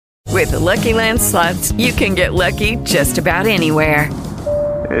With the Lucky Land Slots, you can get lucky just about anywhere.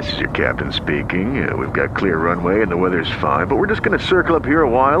 This is your captain speaking. We've got clear runway and the weather's fine, but we're just going to circle up here a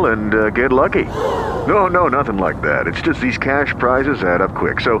while and get lucky. No, nothing like that. It's just these cash prizes add up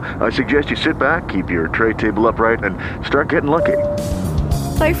quick. So I suggest you sit back, keep your tray table upright, and start getting lucky.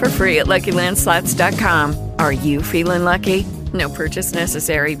 Play for free at LuckyLandSlots.com. Are you feeling lucky? No purchase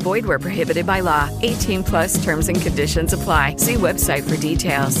necessary. Void where prohibited by law. 18 plus terms and conditions apply. See website for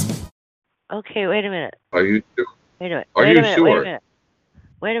details. Okay, wait a minute. Are you sure? Wait a minute. Are wait you a minute. sure? Wait a minute.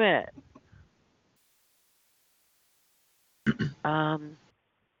 Wait a minute.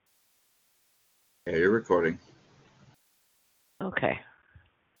 Yeah, you're recording. Okay.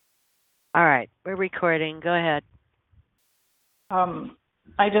 All right, we're recording. Go ahead.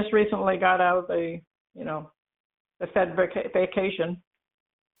 I just recently got out of the Fed vacation,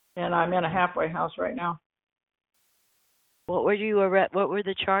 and I'm in a halfway house right now. What were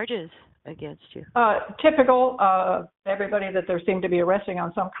the charges against you? Typical. Everybody that there seemed to be arresting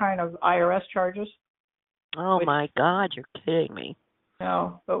on some kind of IRS charges. Oh my God, you're kidding me.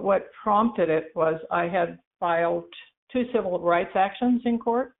 No, but what prompted it was I had filed 2 civil rights actions in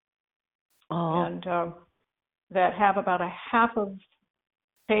court, and that have about a half of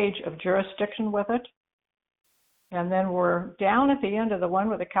page of jurisdiction with it. And then we're down at the end of the one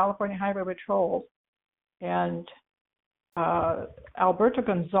with the California Highway Patrol, and Alberto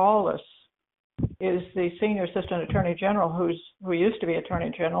Gonzalez is the senior assistant attorney general who used to be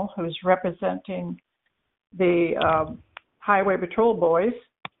attorney general, who's representing the Highway Patrol boys.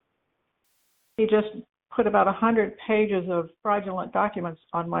 He just put about 100 pages of fraudulent documents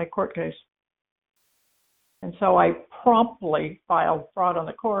on my court case. And so I promptly filed fraud on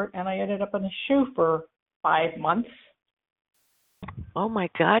the court, and I ended up in the shoe for 5 months. Oh my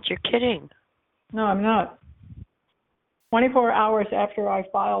God, you're kidding. No, I'm not. 24 hours after I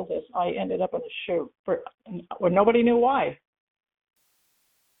filed this, I ended up in the shoe. Well, nobody knew why.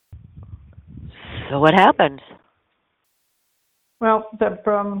 So what happened? Well,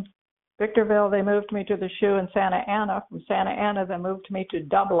 from Victorville, they moved me to the shoe in Santa Ana. From Santa Ana, they moved me to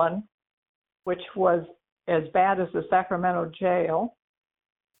Dublin, which was as bad as the Sacramento jail.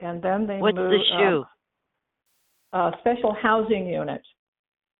 And then they What's moved... the shoe? A special housing unit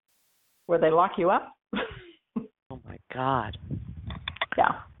where they lock you up. Oh my God.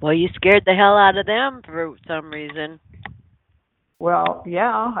 Yeah. Well, you scared the hell out of them for some reason. Well, yeah,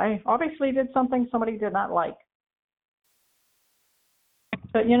 I obviously did something somebody did not like.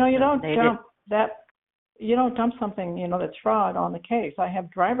 But you don't dump something, that's fraud on the case. I have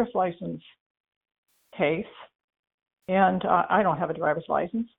driver's license case, and I don't have a driver's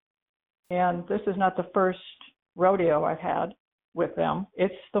license. And this is not the first rodeo I've had with them.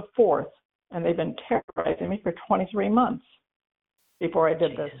 It's the 4th, and they've been terrorizing me for 23 months before I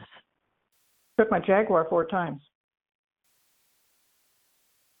did this. Took my Jaguar 4 times.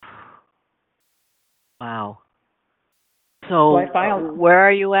 Wow. So where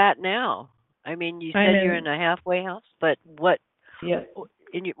are you at now? I mean, you said you're in a halfway house, but what? Yes.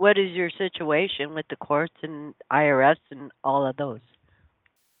 What is your situation with the courts and IRS and all of those?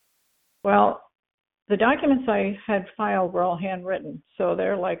 Well, the documents I had filed were all handwritten, so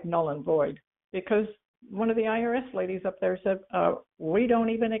they're like null and void, because one of the IRS ladies up there said, we don't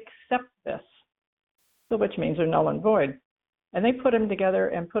even accept this, so which means they're null and void. And they put them together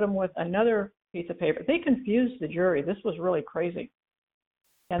and put them with another piece of paper. They confused the jury. This was really crazy.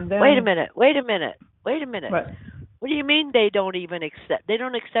 And then, Wait a minute. What? What do you mean they don't even accept? They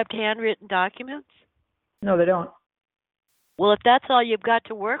don't accept handwritten documents? No, they don't. Well, if that's all you've got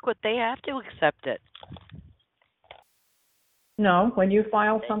to work with, they have to accept it. No, when you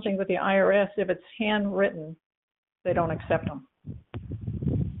file something with the IRS, if it's handwritten, they don't accept them.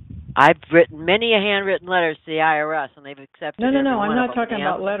 I've written many handwritten letters to the IRS, and they've accepted No, every I'm one not of them. talking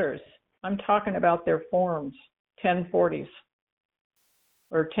about letters. I'm talking about their forms, 1040s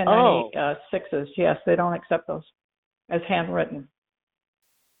or 1096s. Yes, they don't accept those as handwritten.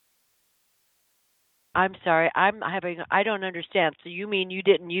 I'm sorry. I don't understand. So you mean you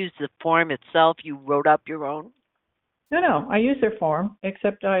didn't use the form itself? You wrote up your own? No. I used their form,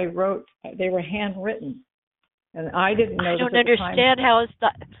 except they were handwritten, and I didn't know. I don't understand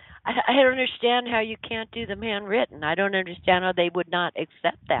how you can't do them handwritten. I don't understand how they would not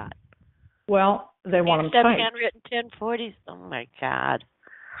accept that. Well, they want them typed. Handwritten 1040s. Oh my God.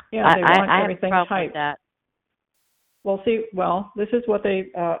 Yeah, they want everything have a problem typed. with that. Well, this is what an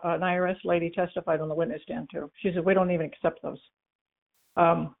IRS lady testified on the witness stand to. She said, we don't even accept those.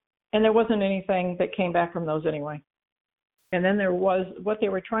 And there wasn't anything that came back from those anyway. And then there was, what they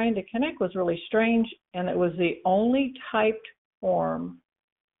were trying to connect was really strange, and it was the only typed form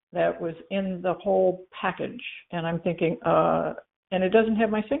that was in the whole package. And I'm thinking, and it doesn't have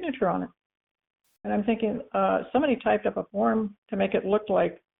my signature on it. And I'm thinking, somebody typed up a form to make it look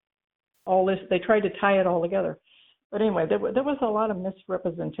like all this. They tried to tie it all together. But anyway, there was a lot of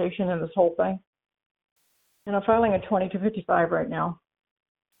misrepresentation in this whole thing. And I'm filing a 2255 right now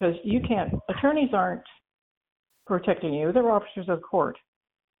because attorneys aren't protecting you. They're officers of the court.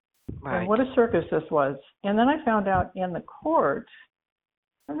 Right. And what a circus this was. And then I found out in the court,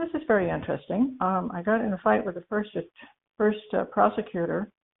 and this is very interesting, I got in a fight with the first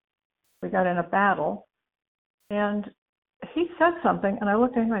prosecutor. We got in a battle, and he said something, and I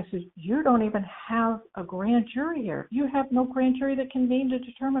looked at him and I said, you don't even have a grand jury here. You have no grand jury that convened to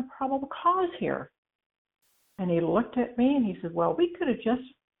determine probable cause here. And he looked at me and he said, well, we could have just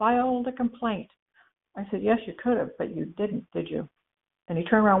filed a complaint. I said, yes, you could have, but you didn't, did you? And he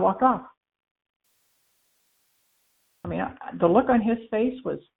turned around and walked off. I mean, the look on his face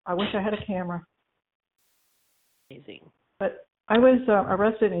was, I wish I had a camera. Amazing. But I was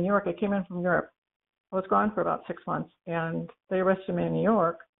arrested in New York. I came in from Europe. I was gone for about 6 months, and they arrested me in New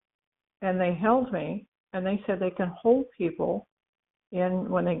York, and they held me, and they said they can hold people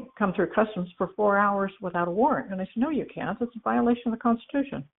when they come through customs for 4 hours without a warrant. And I said, no, you can't. It's a violation of the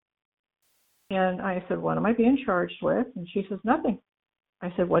Constitution. And I said, what am I being charged with? And she says, nothing.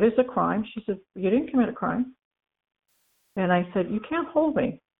 I said, what is the crime? She said, you didn't commit a crime. And I said, you can't hold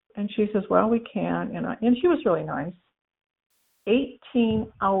me. And she says, well, we can. And she was really nice.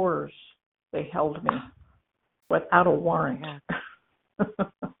 18 hours they held me without a warrant.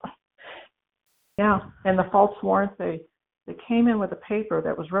 Yeah, and the false warrant, they came in with a paper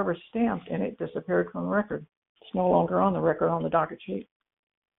that was rubber stamped, and it disappeared from the record. It's no longer on the record on the docket sheet.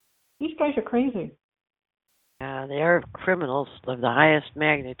 These guys are crazy. Yeah, they are criminals of the highest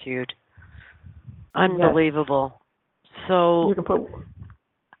magnitude. Unbelievable. Yes. So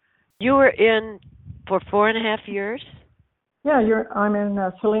you were in for 4.5 years? Yeah, I'm in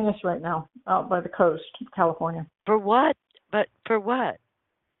Salinas right now, out by the coast, California. For what? But for what?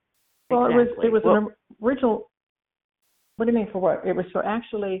 Well, exactly. it was an original. What do you mean for what? It was for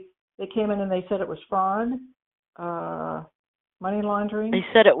actually. They came in and they said it was fraud, money laundering. They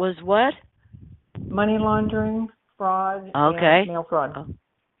said it was what? Money laundering, fraud, okay. and mail fraud.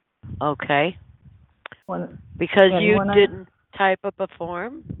 Okay. Because you didn't type up a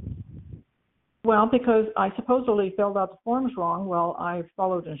form? Well, because I supposedly filled out the forms wrong. Well, I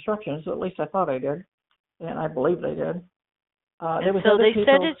followed instructions, at least I thought I did, and I believe they did. So they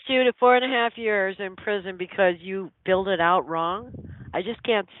sentenced you to 4.5 years in prison because you filled it out wrong? I just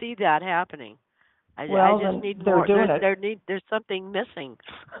can't see that happening. I just need more. There's something missing.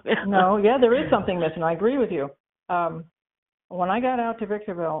 No, yeah, there is something missing. I agree with you. When I got out to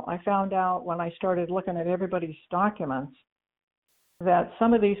Victorville, I found out when I started looking at everybody's documents that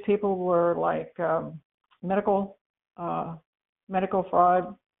some of these people were like medical fraud, medical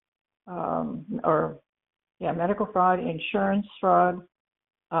fraud, insurance fraud,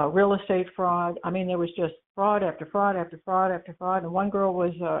 real estate fraud. I mean, there was just fraud after fraud after fraud after fraud. And one girl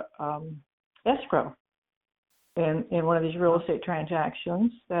was escrow in one of these real estate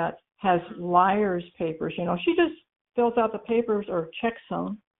transactions that has liar's papers. You know, she just fills out the papers or checks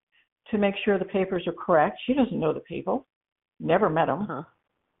them to make sure the papers are correct. She doesn't know the people. Never met them.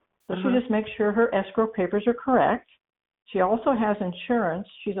 So she just makes sure her escrow papers are correct. She also has insurance.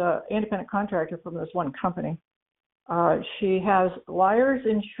 She's an independent contractor from this one company. She has liar's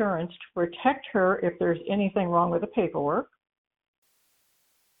insurance to protect her if there's anything wrong with the paperwork.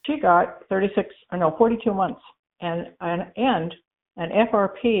 She got 42 months and an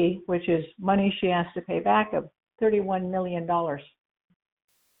FRP, which is money she has to pay back, of $31 million. To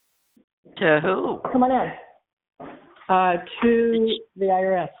who? Come on in. To the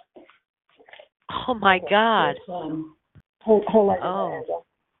IRS. Oh my God. Hold on. Oh.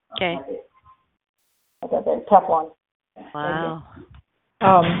 Okay. Okay, tough one. Wow.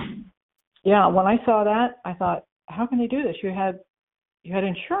 Yeah, when I saw that, I thought, how can they do this? You had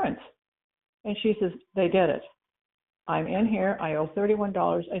insurance. And she says, they did it. I'm in here. I owe $31.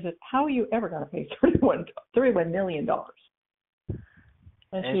 I said, how are you ever going to pay $31 million?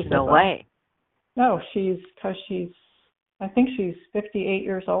 And There's no way. No, I think she's 58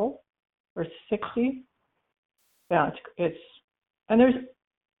 years old or 60. Yeah, and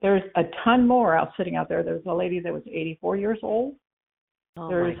there's a ton more sitting out there. There's a lady that was 84 years old. Oh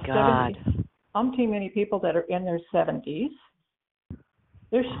there's my God. Many people that are in their 70s.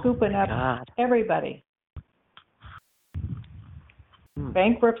 They're scooping up everybody.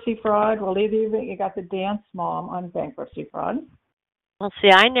 Bankruptcy fraud. Well, you got the dance mom on bankruptcy fraud. Well, see,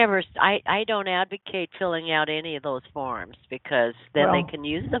 I don't advocate filling out any of those forms because then they can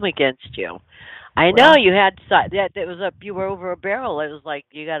use them against you. I know you had that. It was you were over a barrel. It was like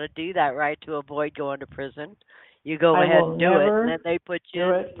you got to do that, right, to avoid going to prison. You go ahead and do it, and then they put you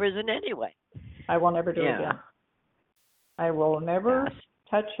in prison anyway. I will never do it again. I will never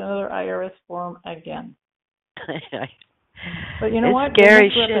touch another IRS form again. But you know what? Scary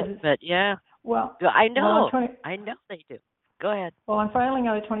shit. But yeah. Well, I know. I know they do. Go ahead. Well, I'm filing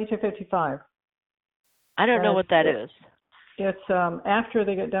out a 2255. I don't know what that is. It's after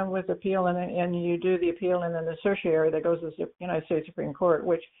they get done with the appeal, and you do the appeal, and then the certiorari that goes to the United States Supreme Court,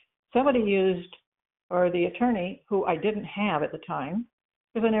 which somebody used, or the attorney, who I didn't have at the time,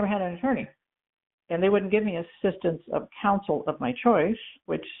 because I never had an attorney. And they wouldn't give me assistance of counsel of my choice,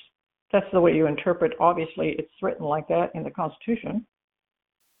 which that's the way you interpret. Obviously, it's written like that in the Constitution.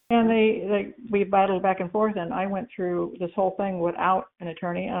 And we battled back and forth, and I went through this whole thing without an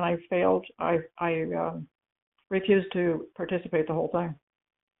attorney, and I failed. I refused to participate the whole thing.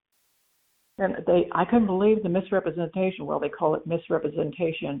 And I couldn't believe the misrepresentation. Well, they call it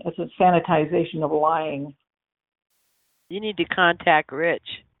misrepresentation. It's a sanitization of lying. You need to contact Rich.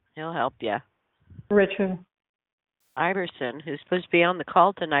 He'll help you. Rich who? Iverson, who's supposed to be on the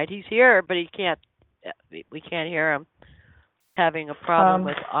call tonight. He's here, but he can't. We can't hear him. Having a problem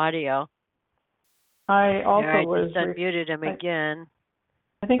with audio. I also just unmuted him again.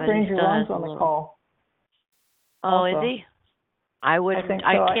 I think Ranger Ron's on the call. Oh, also. Is he? I wouldn't. I think so.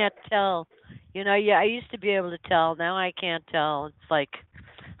 I can't tell. You know, I used to be able to tell. Now I can't tell. It's like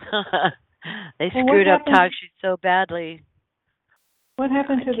they screwed up TalkShoe so badly. What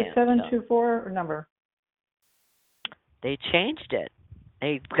happened to the 724 number? They changed it.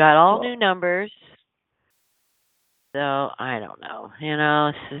 They got all new numbers. So I don't know. You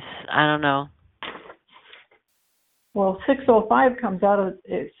know, I don't know. Well, 605 comes out of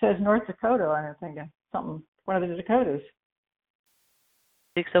it says North Dakota. I'm thinking something. One of the Dakotas.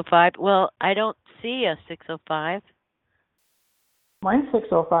 605. Well, I don't see a 605. Mine's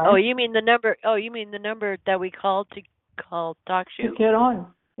 605. Oh, you mean the number? Oh, you mean the number that we called to call TalkShoe? To get on.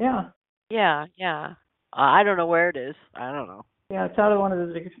 Yeah. Yeah. I don't know where it is. I don't know. Yeah, it's out of one of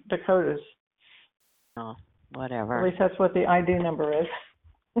the Dakotas. Oh, whatever. At least that's what the ID number is.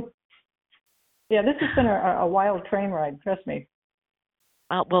 Yeah, this has been a wild train ride. Trust me.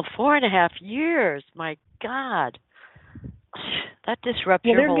 Well, 4.5 years. My God, that disrupts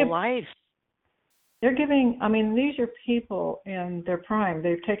your whole life. They're giving. I mean, these are people in their prime.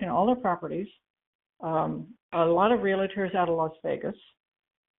 They've taken all their properties. A lot of realtors out of Las Vegas.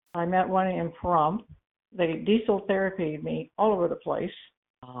 I met one in Pahrump. They diesel therapied me all over the place.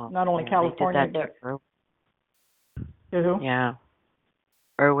 Not only California, but who? Yeah,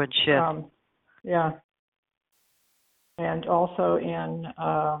 Irwin Schiff. Yeah, and also in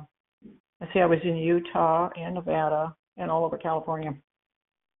I was in Utah and Nevada and all over California.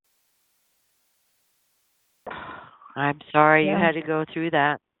 I'm sorry you had to go through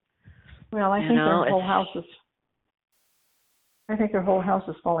that. Well, I think their whole house is. I think their whole house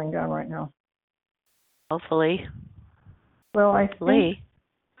is falling down right now. Hopefully. Well, I think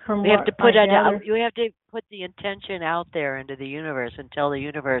from you have to put you have to put the intention out there into the universe and tell the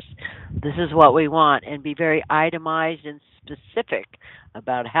universe this is what we want, and be very itemized and specific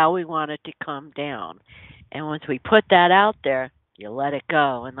about how we want it to come down. And once we put that out there, you let it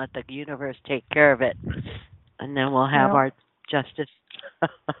go and let the universe take care of it, and then we'll have our justice.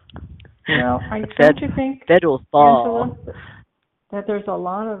 Well, don't you think, Fed will fall. Angela, that there's a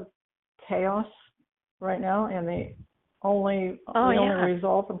lot of chaos right now, and the only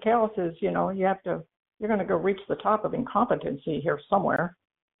result from chaos is, you're going to go reach the top of incompetency here somewhere.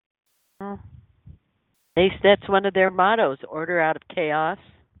 That's one of their mottos: order out of chaos.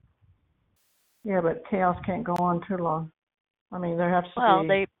 Yeah, but chaos can't go on too long. I mean, there has to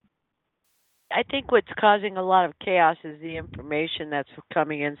be. I think what's causing a lot of chaos is the information that's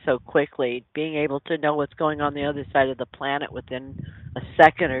coming in so quickly. Being able to know what's going on the other side of the planet within a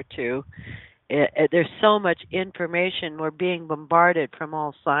second or two. There's so much information. We're being bombarded from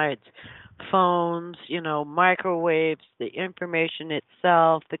all sides. Phones, microwaves, the information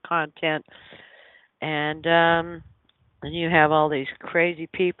itself, the content. And you have all these crazy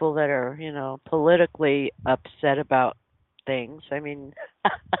people that are, politically upset about things. I mean,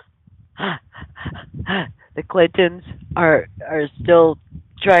 the Clintons are still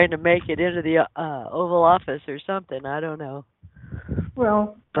trying to make it into the Oval Office or something. I don't know.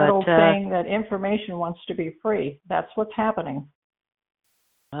 Well, that old saying that information wants to be free. That's what's happening.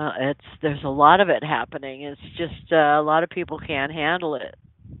 There's a lot of it happening. It's just a lot of people can't handle it.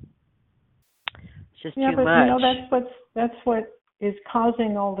 It's just too much. That's what is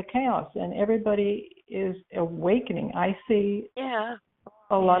causing all the chaos, and everybody is awakening. I see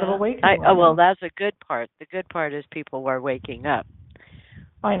a lot of awakening. Well, that's a good part. The good part is people are waking up.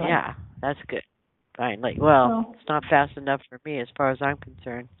 Finally. Yeah, that's good. Finally. Well, it's not fast enough for me as far as I'm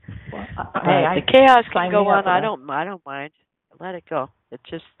concerned. Well, the chaos can go on. I don't mind. Let it go. It's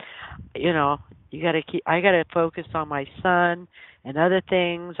just, I gotta focus on my son and other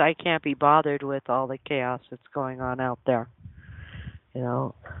things. I can't be bothered with all the chaos that's going on out there.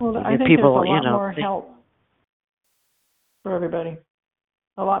 Well, I think there's a lot more help for everybody.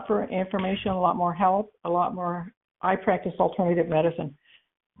 A lot for information, a lot more help, a lot more. I practice alternative medicine,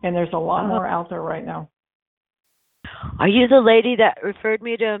 and there's a lot more out there right now. Are you the lady that referred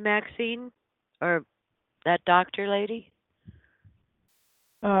me to Maxine, or that doctor lady?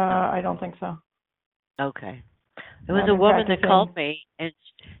 I don't think so. Okay. It was a woman that called me, and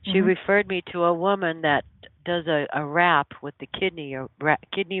she referred me to a woman that does a wrap with the kidney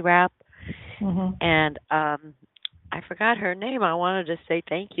wrap. And I forgot her name. I wanted to say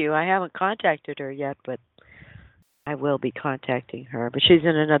thank you. I haven't contacted her yet, but I will be contacting her. But she's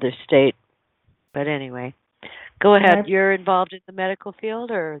in another state. But anyway, go ahead. You're involved in the medical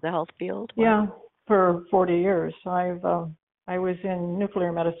field or the health field? Yeah, for 40 years. I was in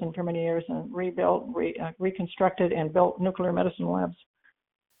nuclear medicine for many years and reconstructed and built nuclear medicine labs.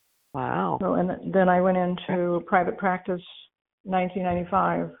 Wow. So, and then I went into private practice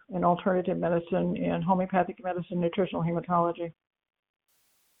 1995 in alternative medicine and homeopathic medicine, nutritional hematology.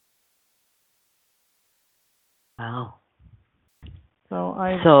 Wow.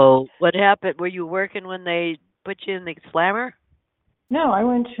 So what happened? Were you working when they put you in the slammer? No, I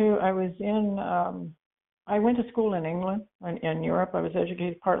went to school in England and in Europe. I was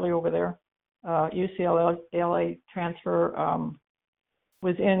educated partly over there. UCLA transfer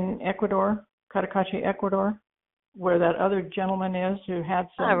was in Ecuador, Cotacachi, Ecuador, where that other gentleman is who had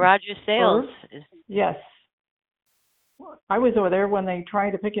some. Roger Sales. Yes. I was over there when they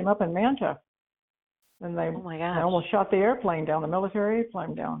tried to pick him up in Manta. And they almost shot the airplane down, the military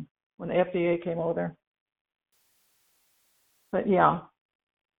airplane down, when the FDA came over there. But yeah,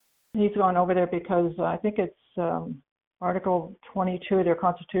 he's gone over there because I think it's Article 22 of their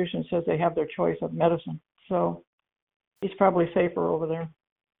Constitution says they have their choice of medicine. So he's probably safer over there.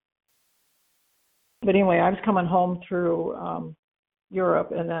 But anyway, I was coming home through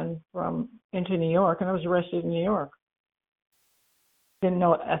Europe and then into New York, and I was arrested in New York. Didn't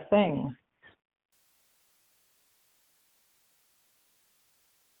know a thing.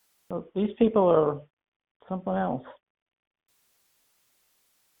 So these people are something else.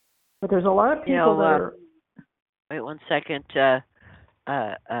 But there's a lot of people that are... Wait 1 second.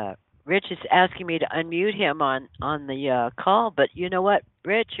 Rich is asking me to unmute him on the call, but you know what,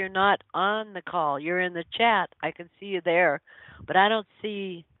 Rich, you're not on the call. You're in the chat. I can see you there, but I don't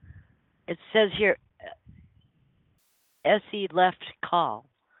see. It says here, SE left call.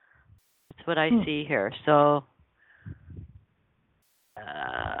 That's what I see here. So,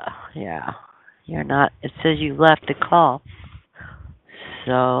 yeah, you're not. It says you left the call.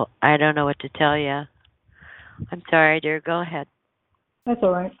 So I don't know what to tell you. I'm sorry, dear. Go ahead. That's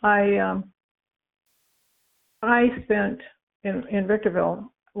all right. I spent in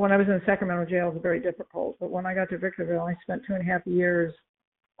Victorville, when I was in Sacramento jail, it was very difficult. But when I got to Victorville, I spent 2.5 years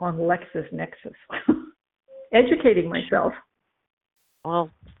on LexisNexis, educating myself. Well,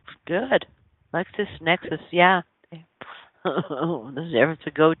 good. LexisNexis, yeah. It's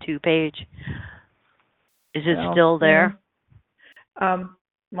a go-to page. Is it still there?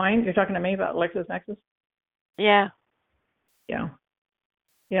 Mine? You're talking to me about LexisNexis? Yeah. Yeah.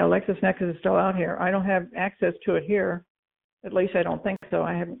 Yeah, LexisNexis is still out here. I don't have access to it here. At least I don't think so.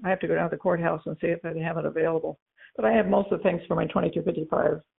 I have to go down to the courthouse and see if they have it available. But I have most of the things for my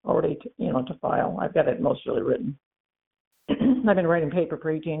 2255 already, to file. I've got it mostly written. I've been writing paper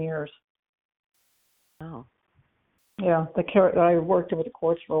for 18 years. Oh. Yeah, I worked with the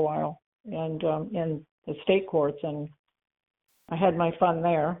courts for a while, and in the state courts, and I had my fun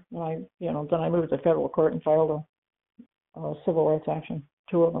there. And then I moved to federal court and filed a civil rights action,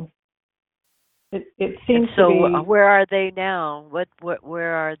 2 of them. It seems to be. So where are they now?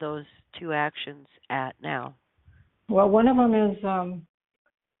 Where are those 2 actions at now? Well, one of them is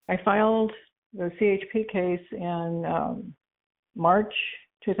I filed the CHP case in March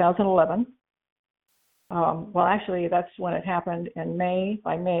 2011. Well, actually, that's when it happened. In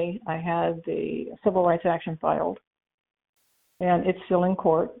by May, I had the civil rights action filed, and it's still in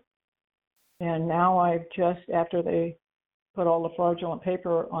court. And now I've just, after they put all the fraudulent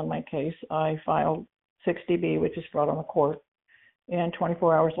paper on my case, I filed 60B, which is fraud on the court. And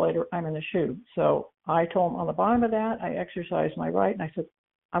 24 hours later, I'm in the chute. So I told them on the bottom of that, I exercised my right, and I said,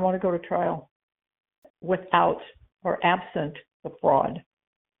 I want to go to trial without or absent the fraud.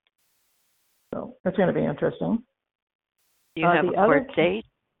 So it's going to be interesting. Do you have a court date?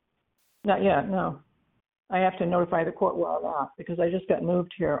 Not yet, no. I have to notify the court where I'm at because I just got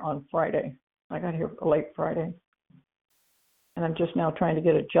moved here on Friday. I got here late Friday. And I'm just now trying to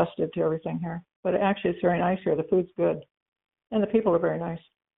get adjusted to everything here. But actually, it's very nice here. The food's good. And the people are very nice.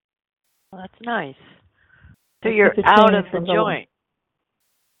 Well, that's nice. So you're out of the joint.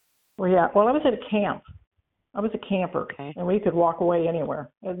 Well, yeah. Well, I was at a camp. I was a camper. Okay. And we could walk away anywhere.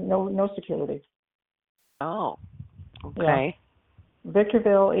 No security. Oh, okay. Yeah.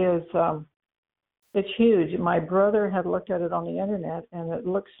 Victorville is, it's huge. My brother had looked at it on the internet, and it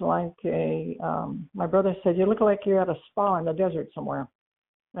looks like my brother said, you look like you're at a spa in the desert somewhere.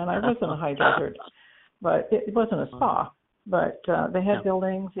 And I was in a high desert, but it wasn't a spa. But they had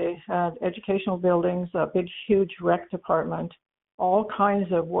buildings, they had educational buildings, a big, huge rec department, all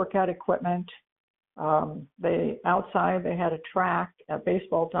kinds of workout equipment. Outside they had a track, a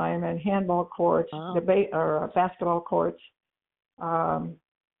baseball diamond, handball courts, basketball courts. And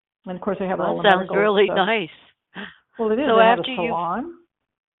of course they have all the sounds really stuff. Nice. Well, it is. So they after have a salon.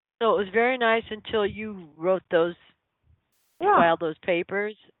 So it was very nice until you wrote those, filed those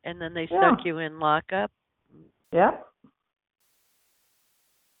papers, and then they stuck you in lockup. Yep.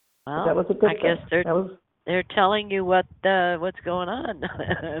 Well, that was a good I guess they're telling you what's going on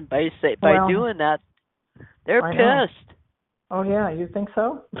by doing that. They're pissed. Oh yeah, you think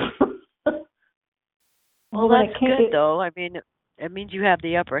so? Well, that's good though. I mean, it means you have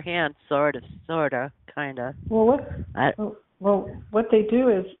the upper hand, sorta, kinda. Well, what they do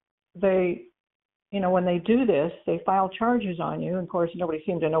is they, when they do this, they file charges on you. And of course, nobody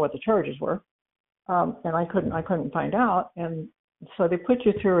seemed to know what the charges were, and I couldn't find out. And so they put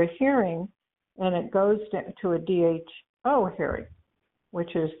you through a hearing, and it goes to a DHO hearing,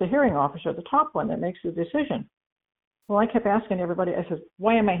 which is the hearing officer, the top one that makes the decision. Well, I kept asking everybody, I said,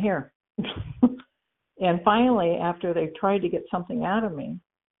 why am I here? And finally, after they tried to get something out of me,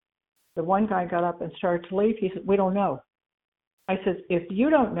 the one guy got up and started to leave. He said, we don't know. I said, if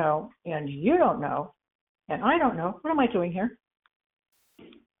you don't know, and you don't know, and I don't know, what am I doing here?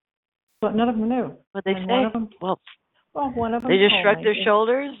 But none of them knew. What they say? One of them they just shrugged their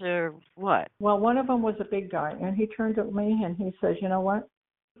shoulders, or what? Well, one of them was a big guy, and he turned to me and he says, you know what?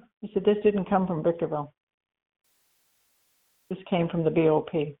 He said, this didn't come from Victorville. This came from the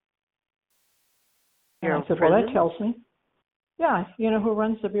BOP. And I said, well, that tells me. Yeah, you know who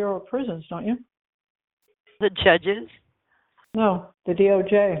runs the Bureau of Prisons, don't you? The judges? No, the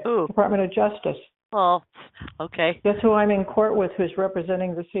DOJ, Ooh. Department of Justice. Oh, okay. Guess who I'm in court with who's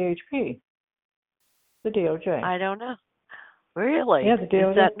representing the CHP? The DOJ. I don't know. Really? Yeah, the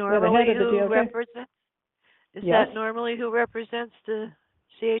DOJ. Is that normally the who DOJ. represents? Is that normally who represents the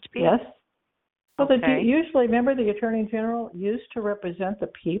CHP? Yes. Well, okay. Usually, remember, the Attorney General used to represent the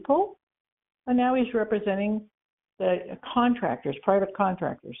people, and now he's representing the contractors, private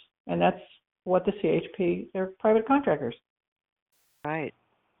contractors, and that's what the CHP, they're private contractors. Right.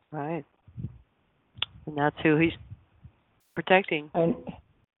 And that's who he's protecting. And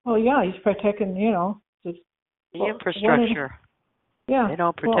he's protecting, the infrastructure. Yeah. They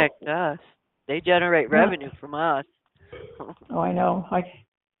don't protect us. They generate revenue from us. Oh, I know.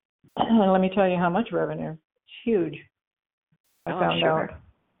 Let me tell you how much revenue. It's huge. I found out.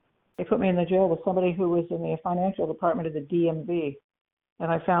 They put me in the jail with somebody who was in the financial department of the DMV,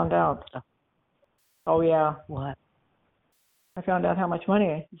 and I found out. Oh, yeah. What? I found out how much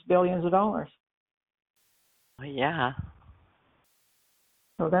money. It's billions of dollars. Well, yeah.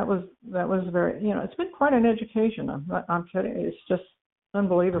 So that was very, it's been quite an education. I'm kidding. It's just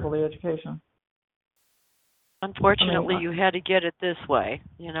unbelievable, the education. Unfortunately, you had to get it this way,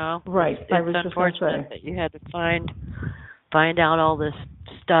 Right. It's unfortunate that you had to find out all this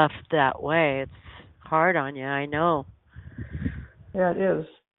stuff that way. It's hard on you, I know. Yeah, it is.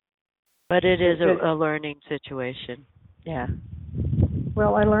 But it is a learning situation. Yeah.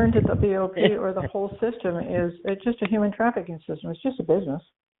 Well, I learned that the BOP or the whole system it's just a human trafficking system. It's just a business.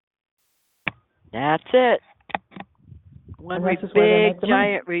 That's it. One big,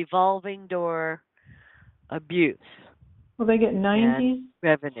 giant revolving door abuse. Well, they get 97,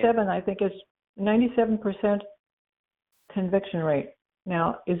 revenue. I think it's 97% conviction rate.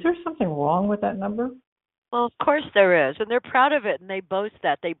 Now, is there something wrong with that number? Well, of course there is, and they're proud of it, and they boast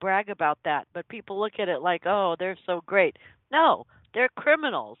that. They brag about that, but people look at it like, oh, they're so great. No, they're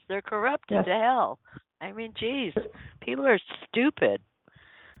criminals. They're corrupted to hell. I mean, geez, people are stupid.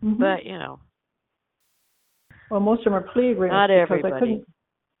 Mm-hmm. But, Well, most of them are plea agreements. Not because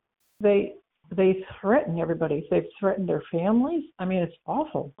everybody. they threaten everybody. They've threatened their families. I mean, it's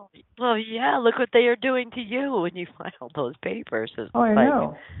awful. Well, yeah, look what they are doing to you when you file those papers. It's I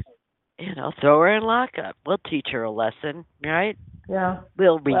know. Throw her in lockup. We'll teach her a lesson, right? Yeah.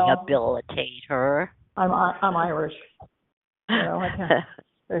 We'll rehabilitate her. I'm Irish. I can't.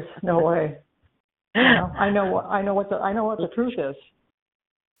 There's no way. I know what the truth is.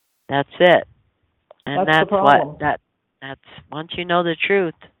 That's it. And that's the problem. That's once you know the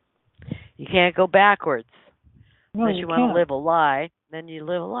truth, you can't go backwards. No, unless you want to live a lie, then you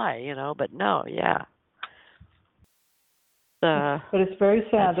live a lie, But no, yeah. But it's very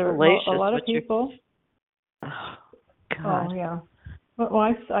sad. There are a lot of people. Oh, God. Oh, yeah. Well,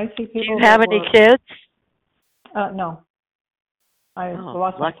 I see people. Do you have any kids? No. I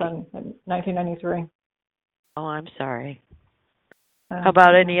lost my son in 1993. Oh, I'm sorry. How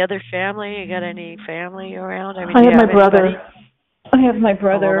about any other family? You got any family around? I have my brother. Anybody? I have my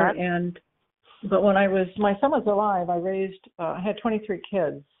brother, but when my son was alive, I had 23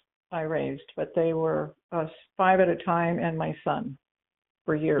 kids I raised, but they were 5 at a time and my son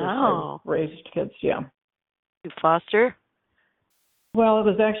for years. Oh. I raised kids, yeah. You foster? Well, it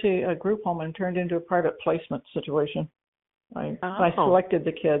was actually a group home and turned into a private placement situation. I selected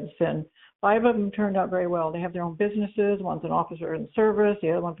the kids, and 5 of them turned out very well. They have their own businesses. One's an officer in the service.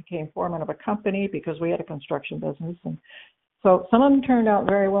 The other one became foreman of a company because we had a construction business. And so some of them turned out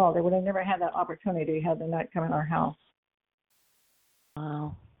very well. They would have never had that opportunity had they not come in our house.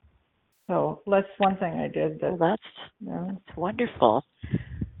 Wow. So that's one thing I did. That's wonderful.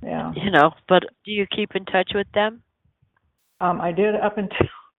 Yeah. But do you keep in touch with them? I did up until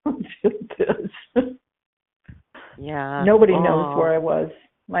this. Yeah. Nobody knows where I was.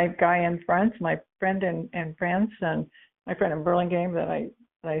 My guy in France, my friend in France, and my friend in Burlingame that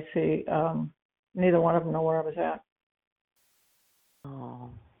I see, neither one of them know where I was at. Oh,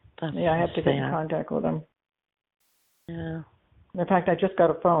 that's I have to get in contact with them. Yeah. In fact, I just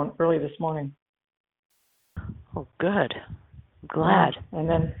got a phone early this morning. Oh, good. I'm glad. And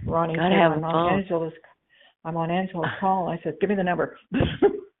then Ronnie said, I'm on Angela's call. I said, give me the number. Get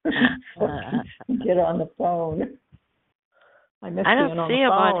on the phone. I don't see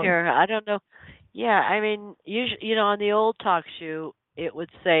him on here. I don't know. Yeah, I mean, usually, on the old talk show, it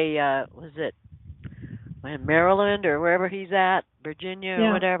would say, was it in Maryland or wherever he's at, Virginia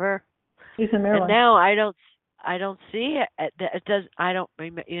or whatever. He's in Maryland. And now I don't see it. It does. I don't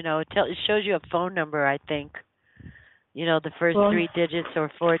remember. It shows you a phone number. I think. The first 3 digits or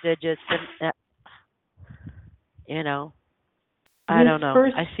 4 digits, and I don't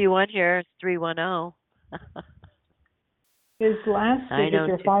know. I see one here, 310. His last digits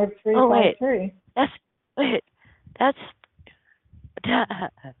are 5353. That's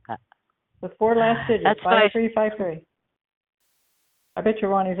the 4 last digits. That's 5353. I bet you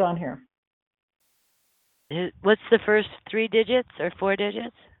Ronnie's on here. What's the first 3 digits or 4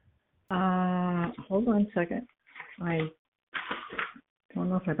 digits? Hold on a second. I don't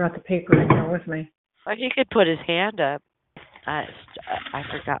know if I brought the paper in here with me. Or he could put his hand up. I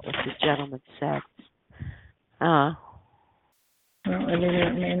forgot what the gentleman said. Well,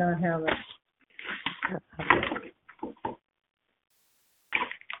 it may not have it.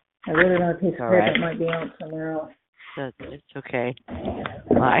 I really want a piece of paper. It might be out somewhere else. It's okay.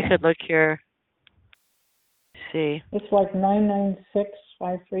 Well, I could look here. See. It's like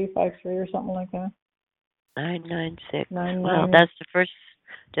 996-5353 or something like that. 996. Well, that's the first.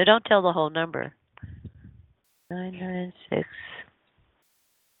 Don't tell the whole number. 996.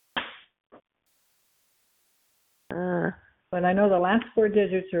 But I know the last 4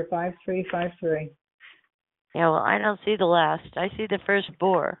 digits are 5353. Yeah, well, I don't see the last. I see the first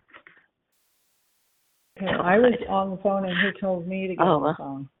 4. Okay, I was on the phone and he told me to get on the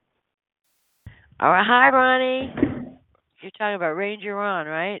phone. All right, hi, Ronnie. You're talking about Ranger Ron,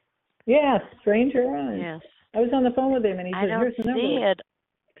 right? Yes, Ranger Ron. Yes. I was on the phone with him and he said, here's the number. I don't see it.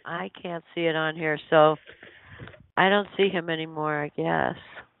 I can't see it on here, so I don't see him anymore, I guess.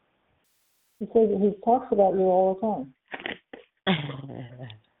 He says he talks about you all the time.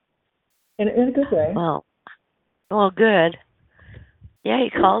 In a good way. Well, good. Yeah, he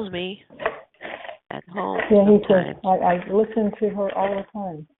calls me at home. Yeah, he says, I listen to her all the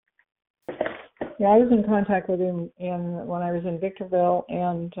time. Yeah, I was in contact with him when I was in Victorville,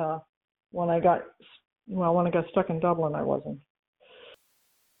 and when I got stuck in Dublin, I wasn't.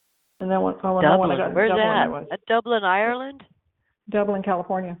 And then when I got Where's Dublin, that? I was. At Dublin, Ireland? Dublin,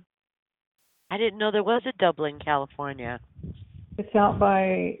 California. I didn't know there was a Dublin, California. It's out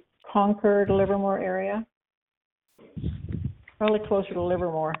by Concord, Livermore area. Probably closer to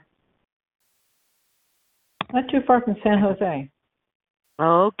Livermore. Not too far from San Jose.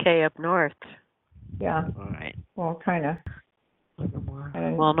 Okay, up north. Yeah. All right. Well, kind of.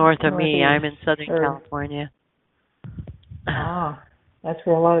 Well, north of me. I'm in Southern California. That's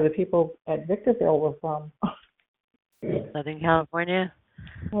where a lot of the people at Victorville were from. Southern California?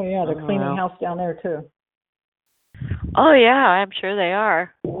 Oh, yeah, they're cleaning house down there, too. Oh, yeah, I'm sure they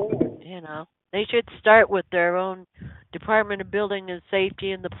are. You know, they should start with their own Department of Building and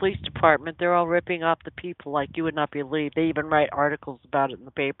Safety and the police department. They're all ripping off the people like you would not believe. They even write articles about it in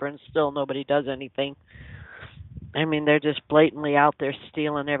the paper, and still nobody does anything. I mean, they're just blatantly out there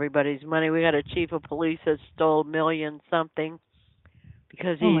stealing everybody's money. We got a chief of police that stole $1,000,000-something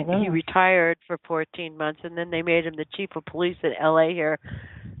because he retired for 14 months, and then they made him the chief of police in L.A. here,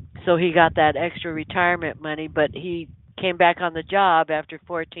 so he got that extra retirement money, but he came back on the job after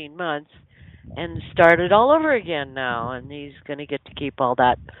 14 months and started all over again now, and he's going to get to keep all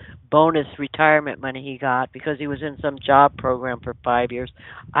that bonus retirement money he got because he was in some job program for 5 years.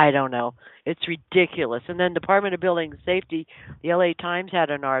 I don't know. It's ridiculous. And then Department of Building and Safety, the LA Times had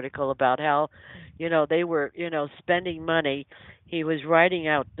an article about how, they were, spending money. He was writing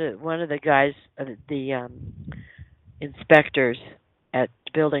out one of the guys, the inspectors at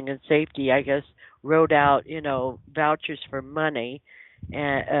Building and Safety, I guess, wrote out, vouchers for money,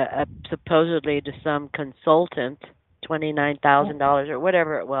 supposedly to some consultant, $29,000 or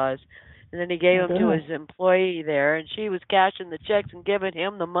whatever it was, and then he gave them to his employee there, and she was cashing the checks and giving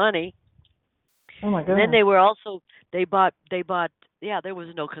him the money. Oh my goodness! And then they were also they bought. Yeah, there was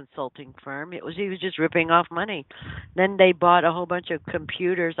no consulting firm. He was just ripping off money. Then they bought a whole bunch of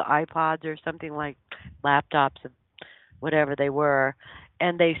computers, iPods or something like laptops, whatever they were,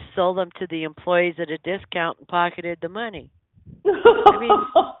 and they sold them to the employees at a discount and pocketed the money. I mean,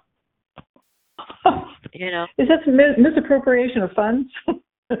 is that misappropriation of funds?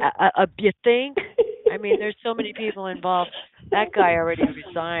 You think? I mean, there's so many people involved. That guy already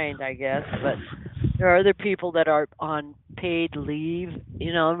resigned, I guess, but there are other people that are on paid leave,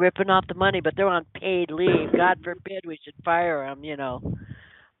 ripping off the money, but they're on paid leave. God forbid we should fire them,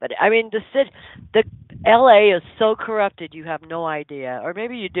 But I mean, the LA is so corrupted, you have no idea, or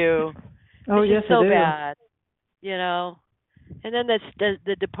maybe you do. Oh, it's yes, so it is. bad, And then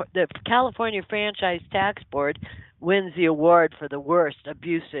the California Franchise Tax Board wins the award for the worst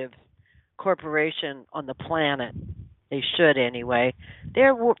abusive corporation on the planet. They should anyway.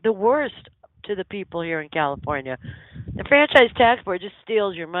 They're the worst to the people here in California. The Franchise Tax Board just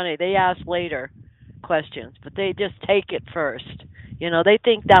steals your money. They ask later questions, but they just take it first. They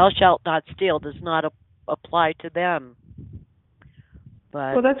think "thou shalt not steal" does not apply to them.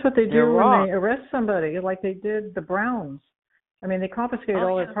 But well, that's what they do wrong. when they arrest somebody, like they did the Browns. I mean, they confiscate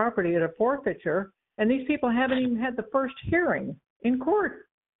all their property at a forfeiture, and these people haven't even had the first hearing in court.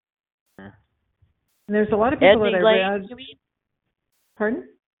 And there's a lot of people Ed that I read. You mean? Pardon?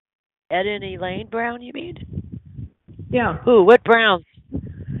 Ed and Elaine Brown, you mean? Yeah. Who? What Browns?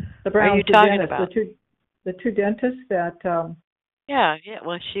 The Browns. Are you talking about? The two dentists that. Yeah.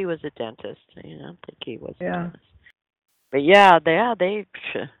 Well, she was a dentist. I don't think he was a dentist. But they.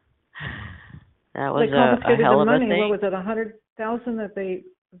 That was confiscated a hell the of money. A thing. What was it? $100,000 that they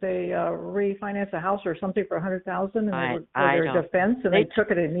refinanced a house or something for $100,000, and they were for their defense, and they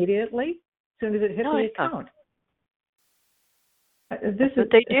took it immediately as soon as it hit the account. That's what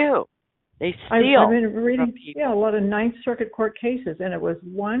they do. They steal. I've been reading a lot of Ninth Circuit court cases, and it was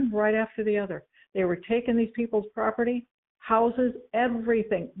one right after the other. They were taking these people's property, houses,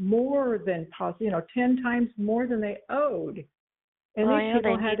 everything, more than 10 times more than they owed. And these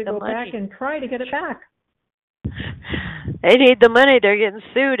people had to go back and try to get it back. They need the money. They're getting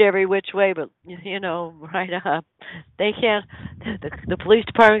sued every which way, but right up. They can't. The police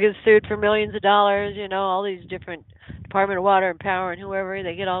department gets sued for millions of dollars. All these different Department of Water and Power and whoever,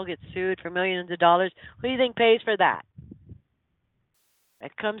 they all get sued for millions of dollars. Who do you think pays for that?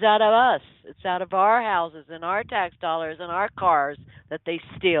 It comes out of us. It's out of our houses and our tax dollars and our cars that they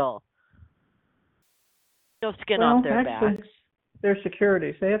steal. No skin off their backs. They're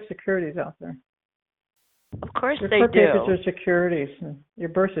securities. They have securities out there. Of course your they court do. Your papers are securities. Your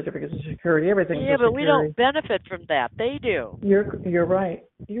birth certificate is security. Everything's a security. Yeah, but we don't benefit from that. They do. You're right.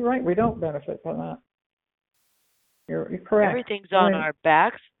 You're right. We don't benefit from that. You're correct. Everything's on our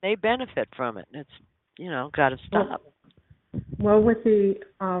backs. They benefit from it. It's got to stop. Well, with the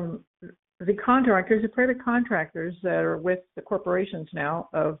contractors, the private contractors that are with the corporations now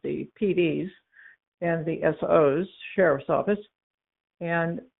of the PDs and the SOs, Sheriff's Office,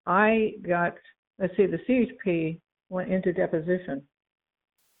 and I got, the CHP went into deposition.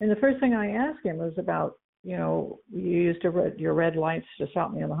 And the first thing I asked him was about, you used your red lights to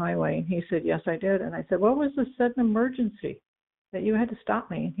stop me on the highway. And he said, yes, I did. And I said, what was the sudden emergency that you had to stop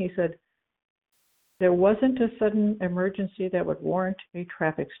me? And he said, There wasn't a sudden emergency that would warrant a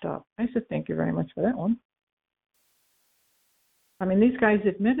traffic stop. I said, thank you very much for that one. I mean, these guys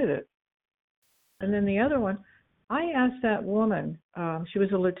admitted it. And then the other one, I asked that woman, she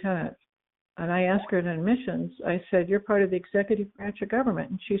was a lieutenant, and I asked her in admissions, I said, you're part of the executive branch of government.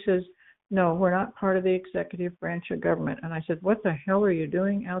 And she says, no, we're not part of the executive branch of government. And I said, what the hell are you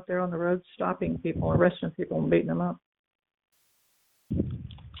doing out there on the road stopping people, arresting people, and beating them up?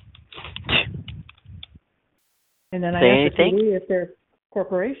 And then I asked the PD if they're a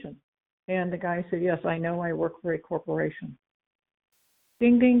corporation. And the guy said, yes, I know, I work for a corporation.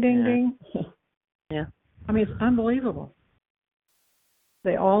 Ding, ding, ding, ding. Yeah. I mean, it's unbelievable.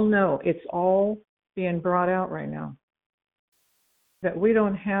 They all know. It's all being brought out right now. That we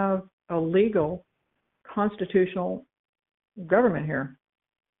don't have a legal, constitutional government here.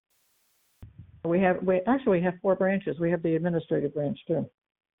 We have 4 branches. We have the administrative branch, too.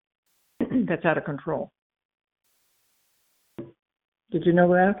 That's out of control. Did you know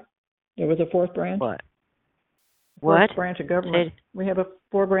that? There was a 4th branch? What? Fourth branch of government. We have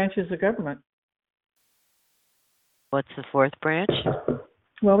 4 branches of government. What's the 4th branch?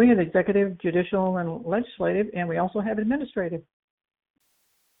 Well, we have executive, judicial, and legislative, and we also have administrative.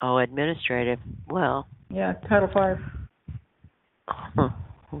 Oh, administrative. Well. Yeah, Title V.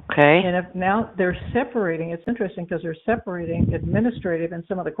 Okay. And now they're separating. It's interesting because they're separating administrative in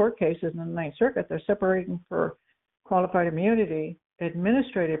some of the court cases in the Ninth Circuit. They're separating for qualified immunity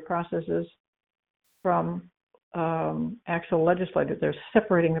administrative processes from actual legislative. They're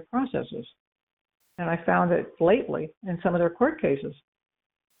separating the processes. And I found it lately in some of their court cases.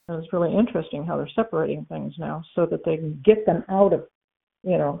 And it's really interesting how they're separating things now so that they can get them out of,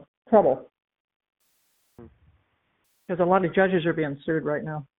 trouble. Because a lot of judges are being sued right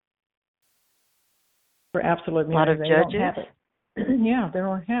now for absolute immunity. A lot of judges? They don't have it. Yeah, they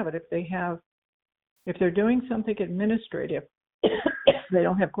don't have it. If they're doing something administrative, they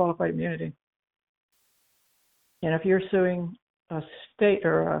don't have qualified immunity. And if you're suing a state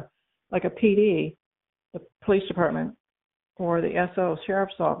or like a PD, the police department, or the SO,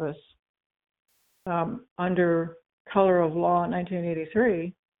 sheriff's office, under color of law in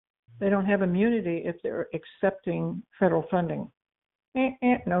 1983, they don't have immunity if they're accepting federal funding.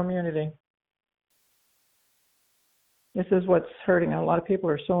 No immunity. This is what's hurting. A lot of people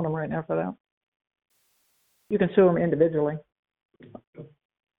are suing them right now for that. You can sue them individually.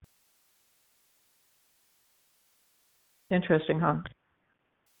 Interesting, huh?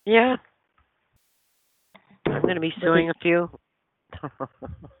 Yeah. I'm going to be suing a few.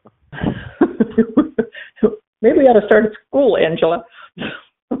 Maybe we ought to start at school, Angela.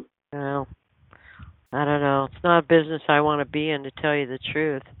 Well, I don't know. It's not a business I want to be in, to tell you the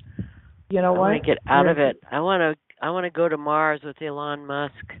truth. You know what? I want to get out of it. I want to go to Mars with Elon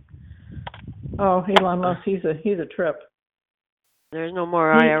Musk. Oh, Elon Musk, he's a trip. There's no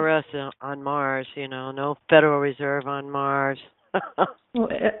more IRS on Mars, no Federal Reserve on Mars. Well,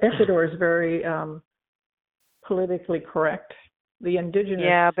 Ecuador is very politically correct. The indigenous...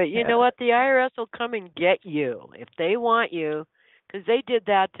 Yeah, but you know what? The IRS will come and get you if they want you, because they did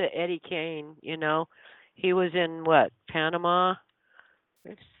that to Eddie Kane, He was in, Panama?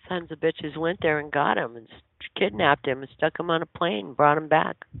 Sons of bitches went there and got him and kidnapped him and stuck him on a plane and brought him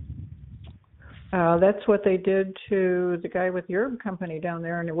back. That's what they did to the guy with your company down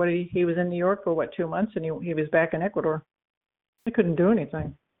there. And he was in New York for 2 months, and he was back in Ecuador. They couldn't do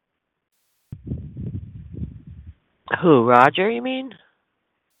anything. Who, Roger, you mean?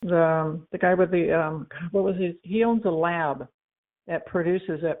 The guy with the what was his? He owns a lab that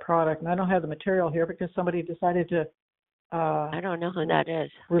produces that product, and I don't have the material here because somebody decided to. I don't know who that is.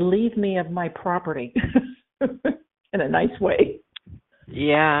 Relieve me of my property in a nice way.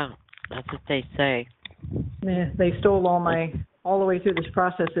 Yeah, that's what they say. Yeah, they stole all the way through this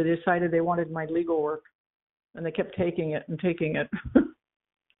process. They decided they wanted my legal work, and they kept taking it and taking it.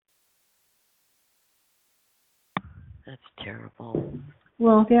 That's terrible.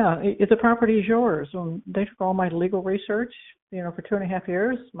 Well, yeah, the property is yours. They took all my legal research, for 2.5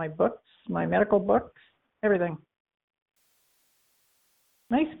 years, my books, my medical books, everything.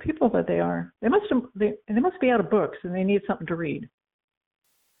 Nice people that they are. They must be out of books, and they need something to read.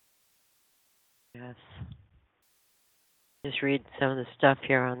 Yes. Just read some of the stuff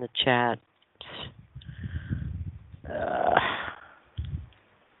here on the chat.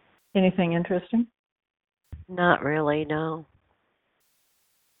 Anything interesting? Not really, no.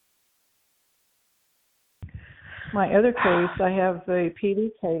 My other case, I have a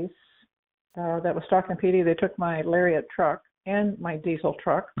PD case that was Stockton PD. They took my Lariat truck and my diesel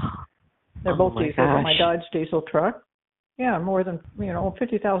truck. They're both diesel, but my Dodge diesel truck. Yeah, more than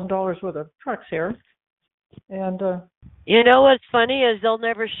 $50,000 worth of trucks here. And you know what's funny is they'll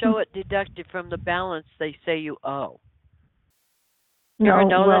never show it deducted from the balance they say you owe. You ever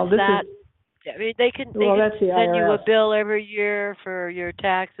notice that? I mean, they can send you a bill every year for your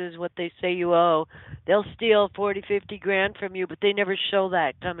taxes, what they say you owe. They'll steal 40, 50 grand from you, but they never show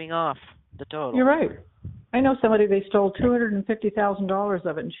that coming off the total. You're right. I know somebody, they stole $250,000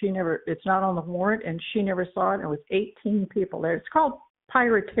 of it, and it's not on the warrant, and she never saw it, and it was 18 people there. It's called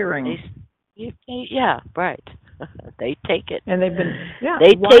pirateering. Yeah, right. They take it. And they've been,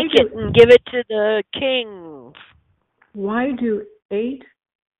 They take it and give it to the king. Why do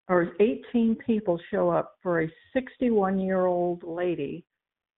 18 people show up for a 61-year-old lady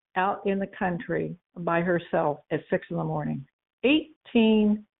out in the country by herself at 6 in the morning?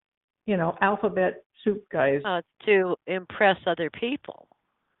 18, alphabet soup guys. It's to impress other people.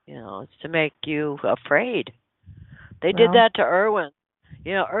 It's to make you afraid. They did that to Irwin.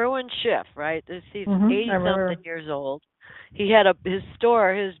 Irwin Schiff, right? He's 80-something years old. He had his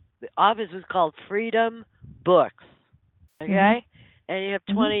store, his office was called Freedom Books. Okay? And you have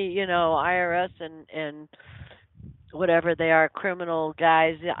 20, IRS and whatever they are, criminal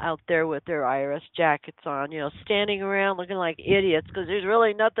guys out there with their IRS jackets on, standing around looking like idiots because there's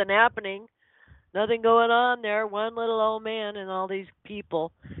really nothing happening, nothing going on there. One little old man and all these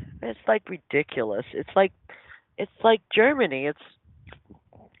people. It's like ridiculous. It's like Germany. It's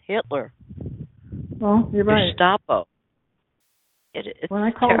Hitler. Well, you're right. Gestapo. It's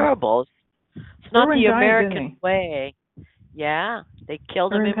terrible. It's not the American way. Yeah, they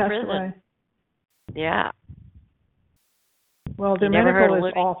killed him in prison. Away. Yeah. Well, the medical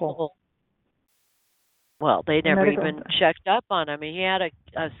is awful. Well, they never even checked up on him. He had a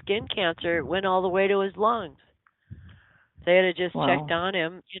skin cancer. It went all the way to his lungs. They had just checked on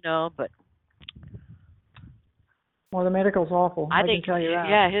him, but... Well, the medical's awful. I can tell you that.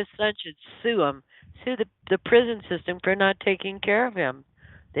 Yeah, his son should sue the prison system for not taking care of him.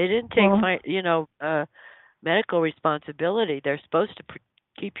 They didn't take, medical responsibility. They're supposed to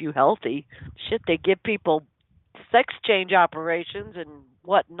keep you healthy. Shit, they give people sex change operations and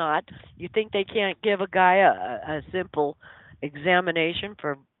whatnot. You think they can't give a guy a simple examination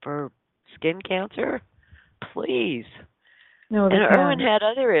for skin cancer? Please. No, and Irwin had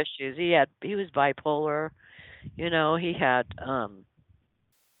other issues. He was bipolar. He had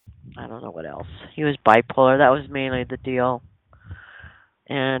I don't know what else. He was bipolar. That was mainly the deal.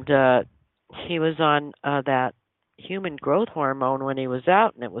 And he was on that human growth hormone when he was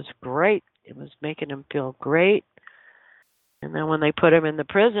out, and it was great. It was making him feel great. And then when they put him in the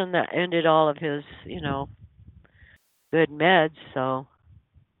prison, that ended all of his, good meds. So.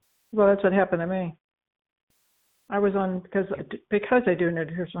 Well, that's what happened to me. I was on because I do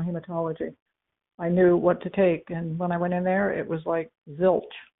nutritional hematology. I knew what to take, and when I went in there, it was like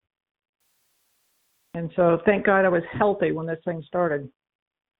zilch. And so, thank God I was healthy when this thing started.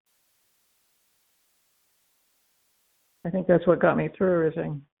 I think that's what got me through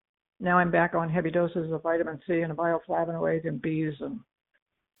everything. Now I'm back on heavy doses of vitamin C and bioflavonoids and Bs, and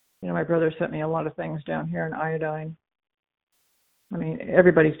my brother sent me a lot of things down here in iodine. I mean,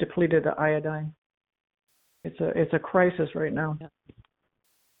 everybody's depleted of iodine. It's a crisis right now. Yeah.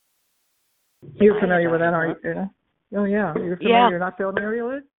 You're familiar with that, aren't you? Oh yeah, you're familiar. Yeah. You're not familiar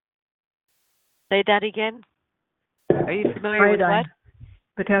with it? Say that again. Are you familiar iodine. With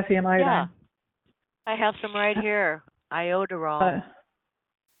what? Potassium iodine. Yeah. I have some right here. Iodoral.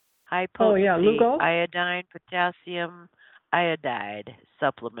 High potency Lugol? iodine, potassium iodide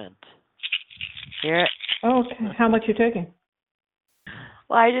supplement. Here. Okay. How much you taking?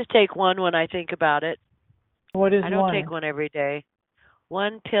 Well, I just take one when I think about it. What is one? I don't take one every day.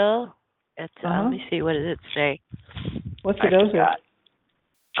 One pill. It's let me see. What does it say? What's the dosage?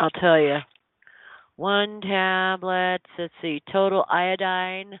 I'll tell you. One tablet. Let's see. Total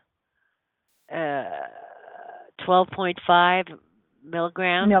iodine. 12.5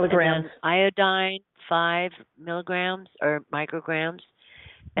 milligrams. And then iodine 5 milligrams or micrograms.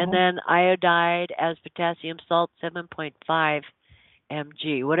 And then iodide as potassium salt 7.5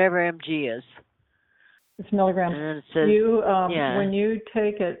 mg. Whatever mg is. It's milligrams. And it says, when you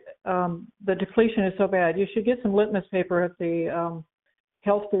take it, the depletion is so bad. You should get some litmus paper at the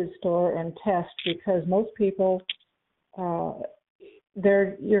health food store and test, because most people, you're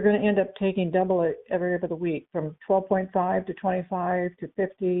going to end up taking double it every other week, from 12.5 to 25 to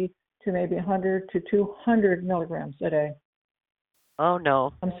 50 to maybe 100 to 200 milligrams a day. Oh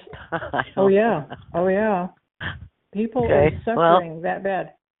no! Oh yeah! People are suffering that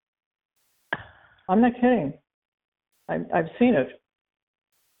bad. I'm not kidding. I've seen it,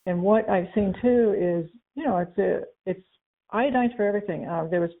 and what I've seen too is, it's iodine's for everything.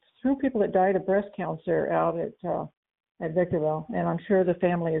 There was 2 people that died of breast cancer out at Victorville, and I'm sure the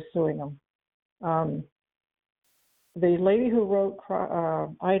family is suing them. The lady who wrote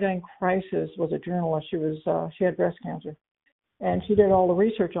Iodine Crisis was a journalist. She had breast cancer, and she did all the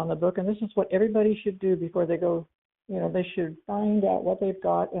research on the book. And this is what everybody should do before they go. They should find out what they've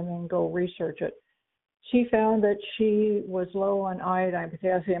got and then go research it. She found that she was low on iodine,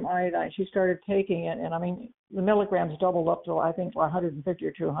 potassium iodine. She started taking it, and I mean, the milligrams doubled up to, I think, 150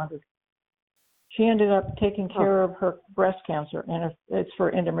 or 200. She ended up taking care of her breast cancer, and if it's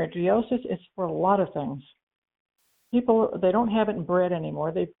for endometriosis, it's for a lot of things. People, they don't have it in bread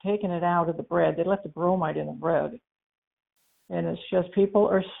anymore. They've taken it out of the bread. They left the bromide in the bread. And it's just people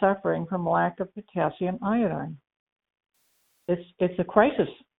are suffering from lack of potassium iodine. It's a crisis.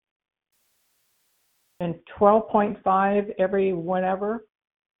 And 12.5 every whenever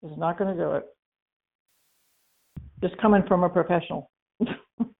is not going to do it. Just coming from a professional.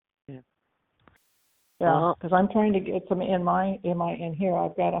 Yeah, because I'm trying to get some in here.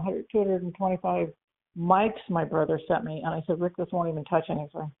 I've got 225 mics my brother sent me, and I said, Rick, this won't even touch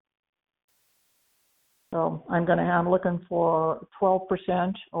anything. So I'm looking for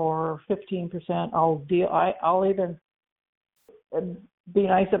 12% or 15%. I'll even be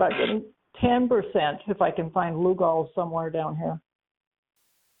nice about getting 10% if I can find Lugol somewhere down here.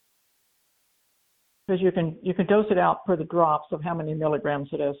 Because you can dose it out per the drops of how many milligrams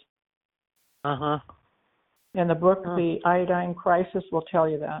it is. Uh-huh. In the book, The Iodine Crisis will tell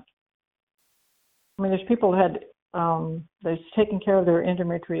you that. I mean, there's people who they've taken care of their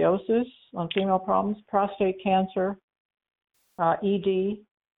endometriosis on female problems, prostate cancer, ED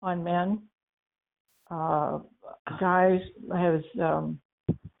on men. Guys has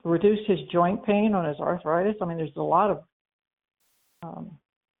reduced his joint pain on his arthritis. I mean, there's a lot of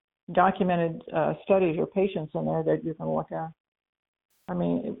documented studies or patients in there that you can look at. I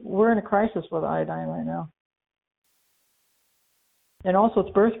mean, we're in a crisis with iodine right now. And also its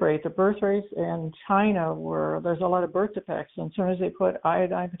birth rate. The birth rates in China there's a lot of birth defects. And as soon as they put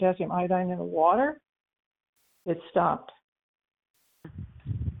potassium iodine in the water, it stopped.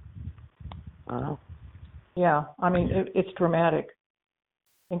 Wow. Yeah, I mean, it's dramatic.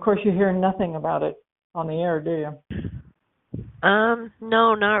 And of course, you hear nothing about it on the air, do you?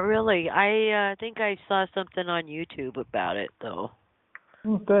 No, not really. I think I saw something on YouTube about it, though.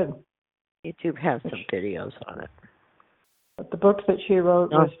 Good. YouTube has some videos on it. But the book that she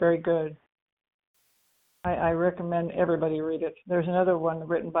wrote was very good. I recommend everybody read it. There's another one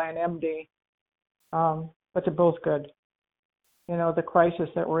written by an MD, but they're both good. The crisis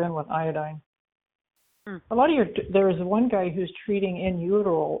that we're in with iodine. A lot of there's one guy who's treating in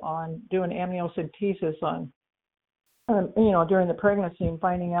utero on doing amniocentesis on, during the pregnancy and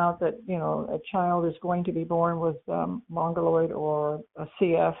finding out that, a child is going to be born with mongoloid or a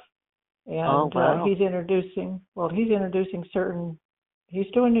CF. And he's introducing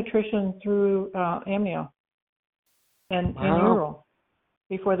he's doing nutrition through amnio and in utero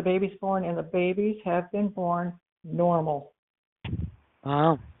before the baby's born, and the babies have been born normal.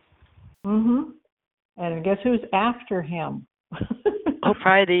 Wow. Mhm. And guess who's after him?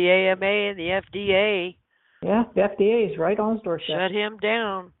 Probably the AMA and the FDA. Yeah, the FDA is right on his doorstep. Shut him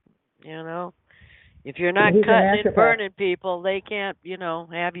down, If you're not cutting and burning people, they can't,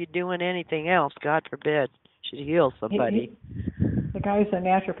 have you doing anything else. God forbid. Should heal somebody. The guy's a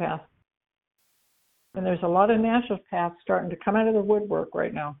naturopath. And there's a lot of naturopaths starting to come out of the woodwork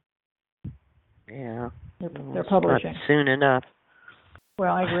right now. Yeah. They're publishing. Not soon enough.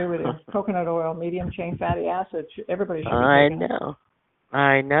 Well, I agree with you. Coconut oil, medium chain fatty acids, everybody should be taking it.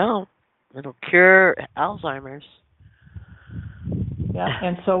 I know. It'll cure Alzheimer's. Yeah,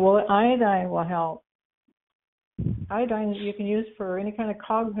 and so iodine will help. Iodine you can use for any kind of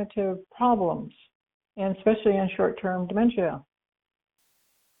cognitive problems, and especially in short-term dementia.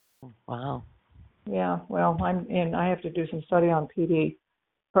 Wow. Yeah, well, I have to do some study on PD,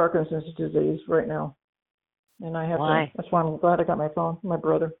 Parkinson's disease, right now. And I have to. That's why I'm glad I got my phone. My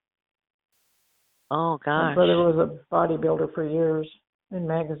brother. Oh gosh. My brother was a bodybuilder for years in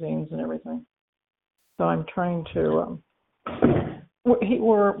magazines and everything. So I'm trying to.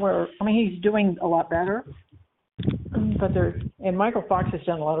 He's doing a lot better. But and Michael Fox has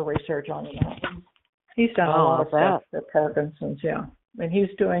done a lot of research on it. He's done a lot of stuff at Parkinson's, yeah. And he's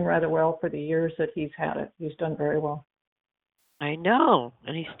doing rather well for the years that he's had it. He's done very well. I know,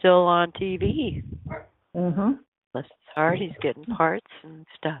 and he's still on TV. Mhm. Bless his heart, he's getting parts and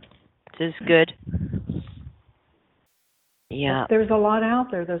stuff. Which is good. Yeah. There's a lot out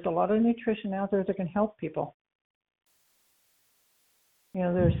there. There's a lot of nutrition out there that can help people. You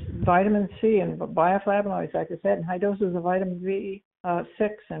know, there's vitamin C and bioflavonoids, like I said, and high doses of vitamin B6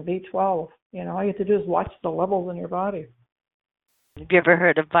 and B12. You know, all you have to do is watch the levels in your body. Have you ever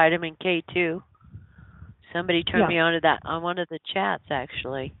heard of vitamin K2? Somebody turned me onto that on one of the chats,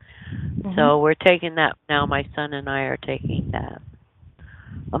 actually. Mm-hmm. So we're taking that now. My son and I are taking that.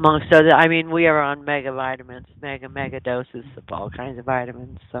 Amongst other, I mean, we are on mega vitamins, mega doses of all kinds of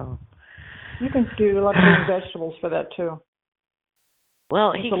vitamins. So you can do a lot of green vegetables for that too.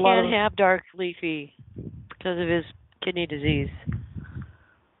 Well, he can't have dark leafy because of his kidney disease.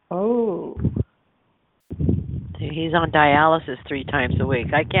 Oh. He's on dialysis 3 times a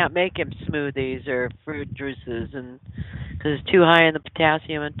week. I can't make him smoothies or fruit juices, and because it's too high in the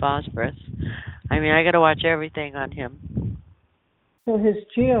potassium and phosphorus. I mean, I got to watch everything on him. So his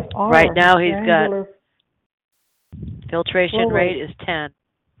GFR right now he's got filtration rate is 10.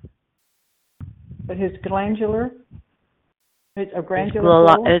 But his granular it's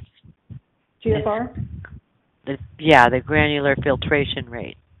GFR? The granular filtration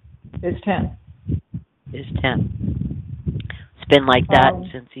rate is 10. Is 10. It's been like that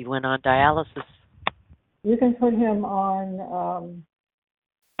since he went on dialysis. You can put him on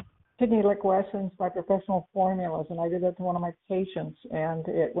kidney liquescence by Professional Formulas, and I did that to one of my patients, and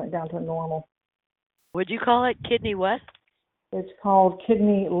it went down to normal. Would you call it kidney what? It's called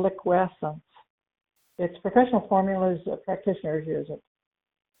kidney liquescence. It's Professional Formulas, practitioners use it.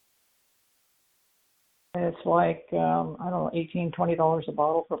 And it's like, I don't know, $18, $20 a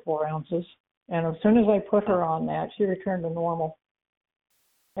bottle for 4 ounces. And as soon as I put her on that, she returned to normal.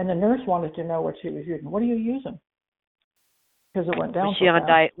 And the nurse wanted to know what she was using. What are you using? Because it went down.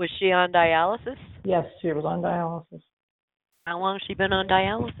 Was she on dialysis? Yes, she was on dialysis. How long has she been on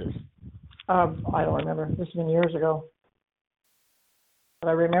dialysis? I don't remember. This has been years ago. But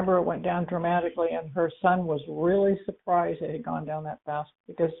I remember it went down dramatically, and her son was really surprised it had gone down that fast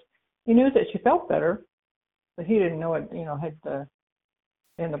because he knew that she felt better, but he didn't know it. You know,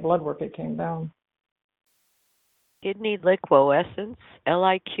 in the blood work it came down. Kidney liquescence,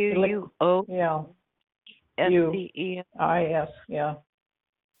 LIQUO. Yeah. SCES. Yeah.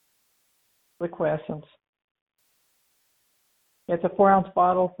 Liquescence. It's a 4-ounce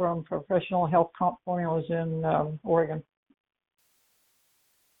bottle from Professional Health Formulas in Oregon.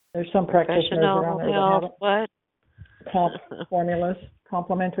 There's some practitioners around there that have it. What? Formulas,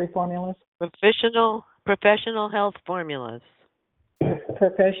 complementary formulas. Professional Health Formulas.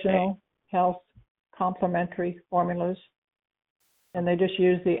 Professional Health Complementary Formulas, and they just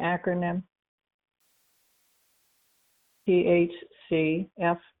use the acronym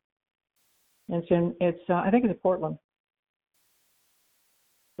PHCF. It's I think it's in Portland.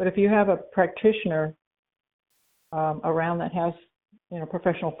 But if you have a practitioner around that has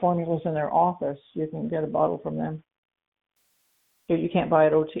Professional Formulas in their office, you can get a bottle from them. You can't buy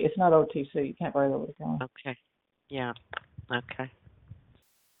it OTC. It's not OTC. You can't buy it over the counter. Okay. Yeah. Okay.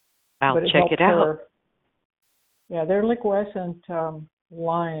 I'll check it out. Yeah, their liquescent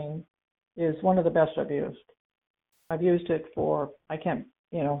line is one of the best I've used. I've used it for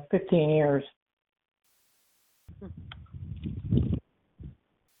 15 years.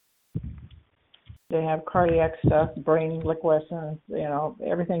 They have cardiac stuff, brain liquescence,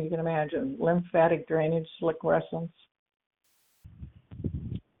 everything you can imagine. Lymphatic drainage liquescence.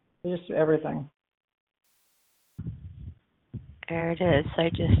 Just everything. There it is.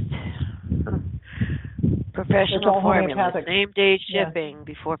 Professional Formulas. Same day shipping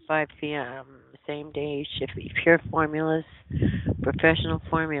before 5 p.m. Same day shipping. Pure Formulas. Professional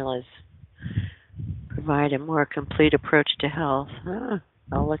Formulas. Provide a more complete approach to health.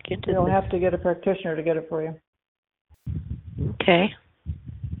 I'll look into this. You'll have to get a practitioner to get it for you. Okay.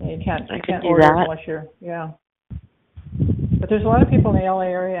 You can't order it unless you're, But there's a lot of people in the LA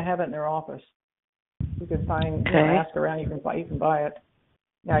area have it in their office. You can find, ask around, you can buy it.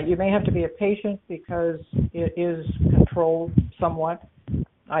 Now, you may have to be a patient because it is controlled somewhat.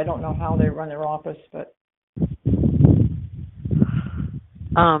 I don't know how they run their office, but...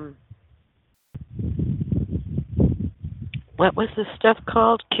 What was the stuff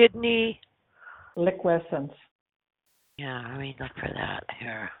called? Kidney? Liquescence. Yeah, let me look for that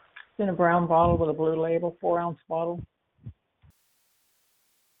here. It's in a brown bottle with a blue label, 4-ounce bottle.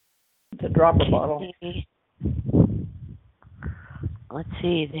 It's a dropper bottle. Let's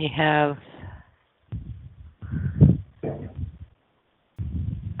see, they have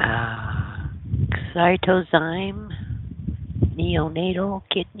cytozyme, neonatal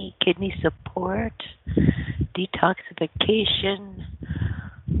kidney support, detoxification,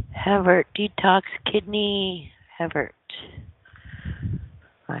 Hevert detox kidney, Hevert.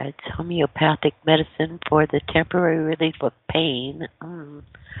 It's homeopathic medicine for the temporary relief of pain.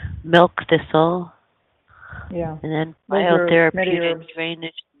 Milk thistle. Yeah. And then Those biotherapeutic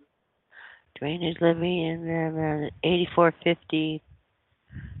drainage living and 8450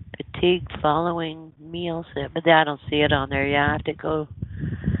 fatigue following meals. But I don't see it on there. Yeah, I have to go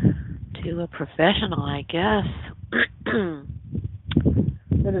to a professional, I guess.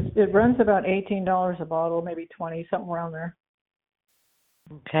 It runs about $18 a bottle, maybe 20, something around there.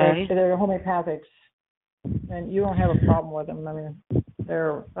 Okay. They're homeopathics, and you won't have a problem with them. I mean,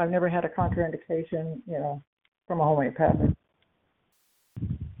 I've never had a contraindication, from a homeopathic.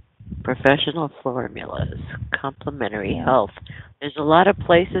 Professional formulas, complementary health. There's a lot of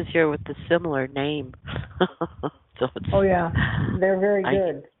places here with the similar name. Oh yeah, they're very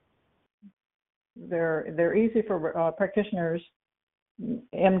good. They're easy for practitioners,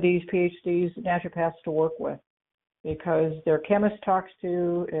 MDs, PhDs, naturopaths to work with, because their chemist talks to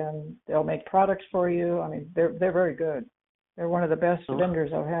you and they'll make products for you. I mean, they're very good. They're one of the best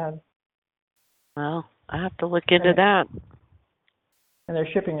vendors I've had. Well, I have to look into that. And their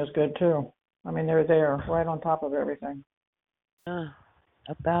shipping is good too. I mean, they're there, right on top of everything.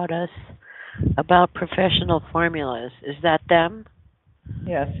 About us, about professional formulas. Is that them?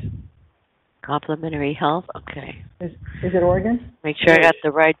 Yes. Complementary health. Okay. Is it Oregon? Make sure I got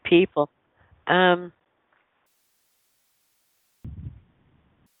the right people. Yeah,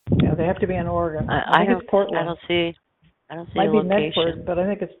 they have to be in Oregon. I think it's Portland. I don't see Might a be location. Medford, but I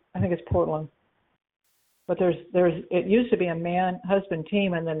think it's Portland. But it used to be a man-husband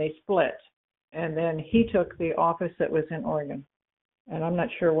team, and then they split, and then he took the office that was in Oregon, and I'm not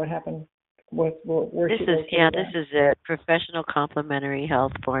sure what happened with where she was. This is it. Professional Complementary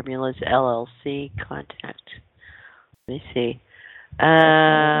Health Formulas LLC. Contact. Let me see.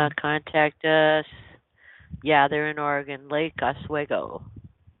 Contact us. Yeah, they're in Oregon. Lake Oswego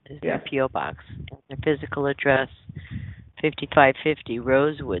is their P.O. box. And their physical address, 5550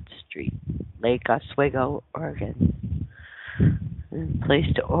 Rosewood Street, Lake Oswego, Oregon. And place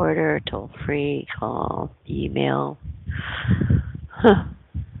to order, toll free, call, email. Huh.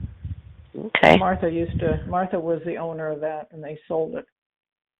 Okay. Martha was the owner of that, and they sold it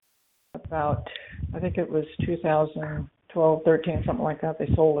about, I think it was 2012, 13, something like that. They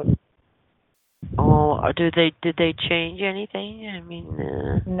sold it. Oh, did they change anything? I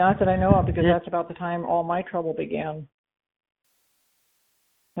mean, not that I know of, because that's about the time all my trouble began.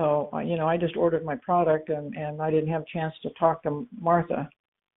 So, I just ordered my product, and I didn't have a chance to talk to Martha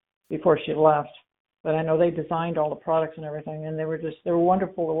before she left. But I know they designed all the products and everything, and they were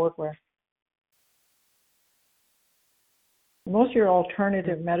wonderful to work with. Most of your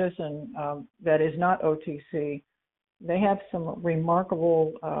alternative medicine that is not OTC, they have some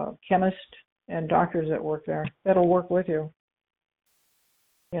remarkable chemists and doctors that work there that'll work with you.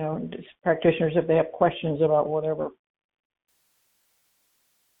 Just practitioners, if they have questions about whatever.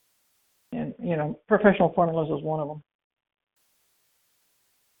 And, professional formulas is one of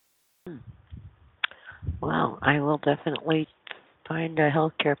them. Well, I will definitely find a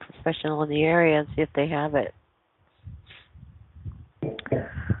healthcare professional in the area and see if they have it.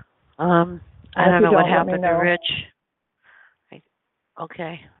 I don't know what happened to Rich.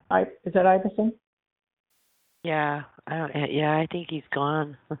 Okay. Is that Iverson? Yeah, I think he's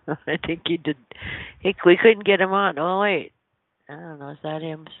gone. I think he did. We couldn't get him on. Oh wait, I don't know. Is that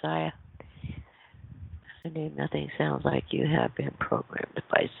him, Messiah? Nothing sounds like you have been programmed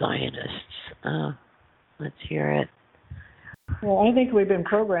by Zionists. Let's hear it. Well, I think we've been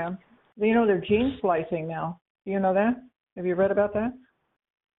programmed. They're gene splicing now. Do you know that? Have you read about that?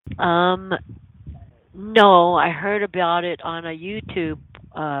 No, I heard about it on a YouTube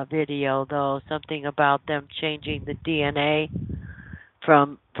video, though, something about them changing the DNA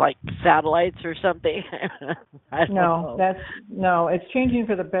from like satellites or something. I don't know. It's changing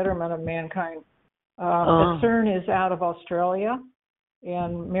for the betterment of mankind. CERN is out of Australia,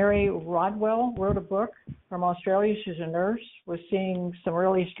 and Mary Rodwell wrote a book from Australia. She's a nurse, was seeing some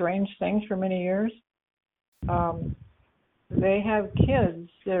really strange things for many years. They have kids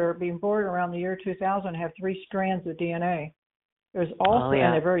that are being born around the year 2000 have 3 strands of DNA. There's also,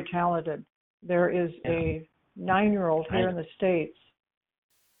 and they're very talented. There is a 9-year-old here in the States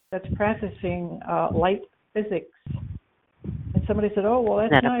that's practicing light physics. And somebody said, "Oh, well,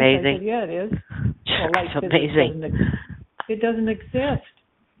 that's nice." Amazing? I said, "Yeah, it is." Well, light That's physics amazing. it doesn't exist.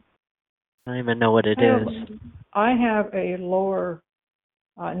 I don't even know what it is. I have a lower,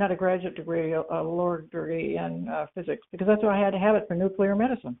 not a graduate degree, a lower degree in physics, because that's why I had to have it for nuclear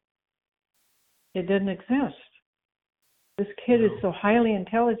medicine. It didn't exist. This kid is so highly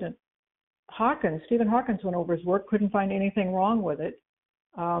intelligent. Stephen Hawkins went over his work, couldn't find anything wrong with it.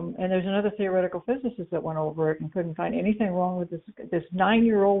 And there's another theoretical physicist that went over it and couldn't find anything wrong with this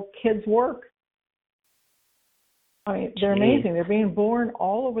 9-year-old kid's work. I mean, they're amazing. They're being born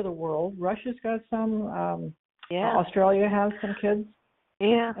all over the world. Russia's got some. Australia has some kids.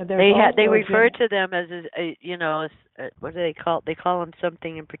 Yeah, they refer to them as what do they call? They call them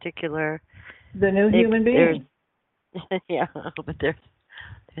something in particular. The new human being. Yeah, but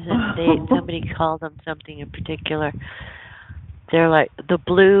somebody called them something in particular. They're like the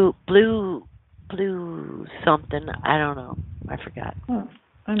blue something. I don't know. I forgot. Oh,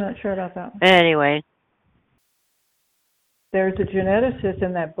 I'm not sure about that. Anyway. There's a geneticist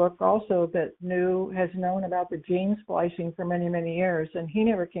in that book also that has known about the gene splicing for many, many years, and he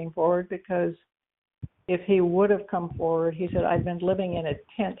never came forward because if he would have come forward, he said, I've been living in a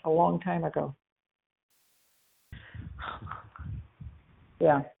tent a long time ago.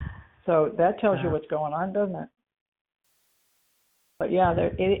 Yeah. So that tells you what's going on, doesn't it? But yeah, the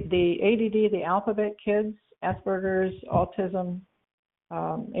ADD, the alphabet kids, Asperger's, autism,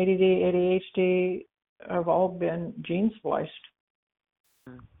 ADD, ADHD, have all been gene spliced.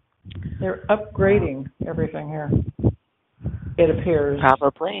 They're upgrading everything here, it appears.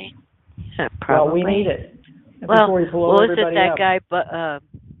 Probably. Well, we need it. Well, we blow everybody that up.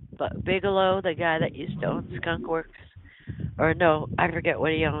 guy, Bigelow, the guy that used to own Skunk Works? Or no, I forget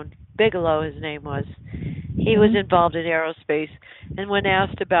what he owned. Bigelow, his name was. He was involved in aerospace, and when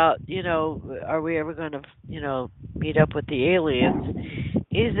asked about, are we ever going to, meet up with the aliens,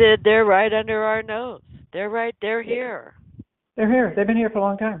 he said, they're right under our nose. They're here. They're here. They've been here for a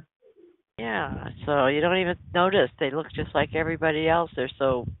long time. Yeah, so you don't even notice. They look just like everybody else. They're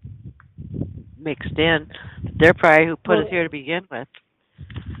so mixed in. They're probably who put us here to begin with.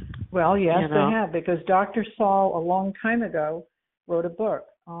 Well, yes, they have, because Dr. Saul, a long time ago, wrote a book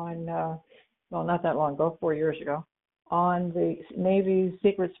on, not that long ago, 4 years ago, on the Navy's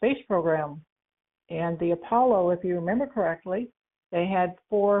secret space program. And the Apollo, if you remember correctly, they had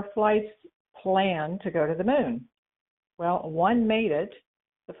 4 flights planned to go to the moon. Well, one made it,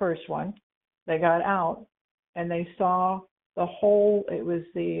 the first one. They got out, and they saw the whole, it was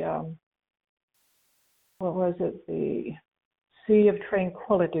the, the Sea of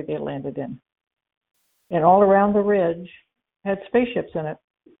Tranquility they landed in. And all around the ridge had spaceships in it.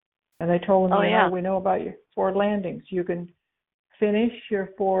 And they told them, we know about your 4 landings. You can finish your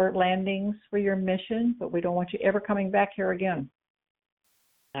 4 landings for your mission, but we don't want you ever coming back here again.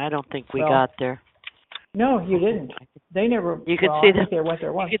 I don't think we got there. No, you didn't. They never. You could see they went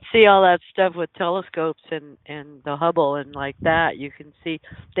there once. You could see all that stuff with telescopes and the Hubble and like that. You can see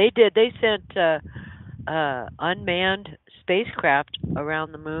they did. They sent unmanned spacecraft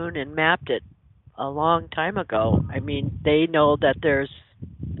around the moon and mapped it a long time ago. I mean, they know that there's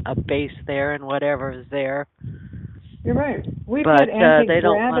a base there and whatever is there. You're right. But they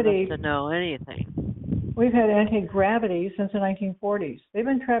don't want us to know anything. We've had anti-gravity since the 1940s. They've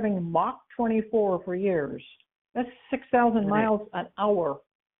been traveling Mach 24 for years. That's 6,000 miles an hour.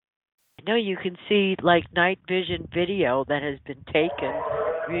 No, you can see like night vision video that has been taken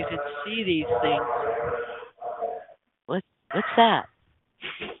where you can see these things. What's that?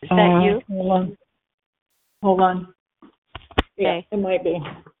 Is that you? Hold on. Yeah, okay. It might be.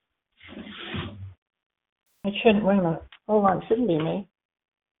 It shouldn't. Wait a minute. Hold on. It shouldn't be me.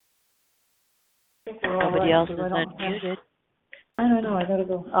 Somebody else is unmuted. I don't know. I gotta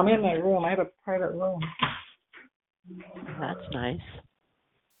go. I'm in my room. I have a private room. That's nice.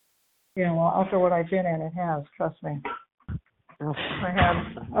 Yeah, well, after what I've been in, it has. Trust me. I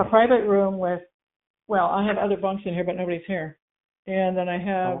have a private room with. Well, I have other bunks in here, but nobody's here. And then I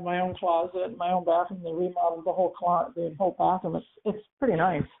have my own closet, my own bathroom. They remodeled the whole bathroom. It's pretty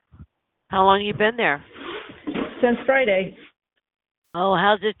nice. How long have you been there? Since Friday. Oh,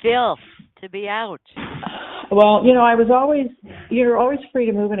 how's it feel to be out? Well, you're always free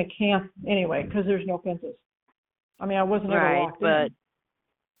to move in a camp anyway, because there's no fences. I mean, I wasn't ever locked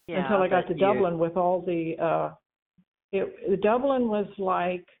in until I got to Dublin with all the. Dublin was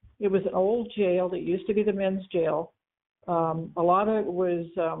like, it was an old jail that used to be the men's jail. A lot of it was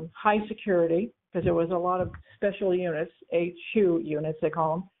high security because there was a lot of special units, HU units they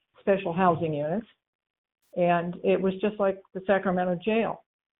call them, special housing units. And it was just like the Sacramento jail.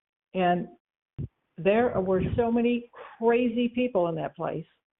 And there were so many crazy people in that place.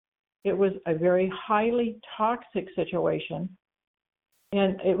 It was a very highly toxic situation.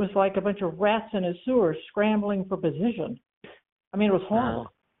 And it was like a bunch of rats in a sewer scrambling for position. I mean, it was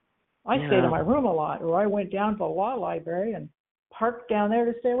horrible. Wow. I stayed in my room a lot, or I went down to the law library and parked down there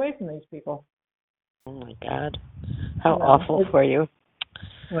to stay away from these people. Oh, my God. How awful for you.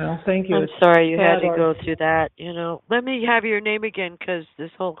 Well, thank you. I'm sorry you had to go through that. Let me have your name again, because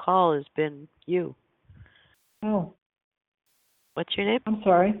this whole call has been you. Oh. What's your name? I'm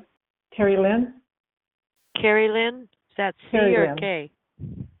sorry. TerryLyn? TerryLyn? Is that C or K?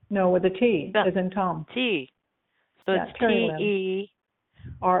 No, with a T, as in Tom. T. So it's T-E.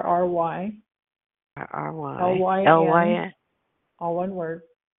 R-R-Y. R-R-Y. L-Y-N. L-Y-N. All one word.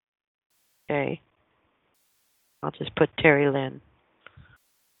 Okay. I'll just put TerryLyn.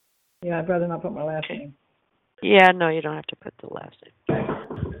 Yeah, I'd rather not put my last name. Yeah, no, you don't have to put the last name.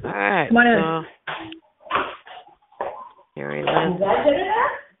 All right. Come on in. TerryLyn.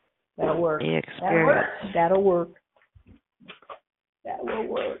 That'll work. The experience. That'll work. That will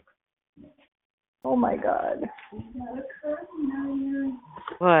work. Oh my God.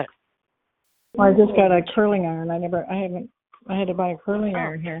 What? Well, I just got a curling iron. I had to buy a curling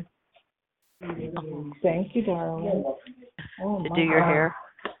iron here. Thank you, darling. To do your hair?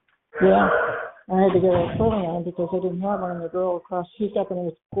 Yeah. I had to get a curling iron because I didn't have one, and the girl across, she's got the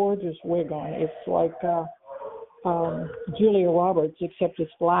most gorgeous wig on. It's like Julia Roberts, except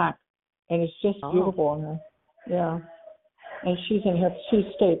it's black. And it's just beautiful on her. Yeah. And she's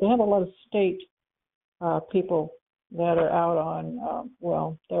state. They have a lot of state people that are out on,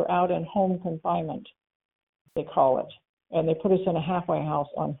 they're out in home confinement, they call it. And they put us in a halfway house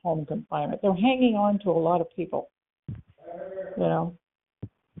on home confinement. They're hanging on to a lot of people, the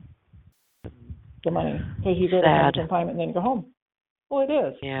money. Because you go to home confinement and then you go home. Well, it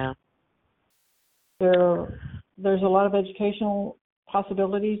is. Yeah. There's a lot of educational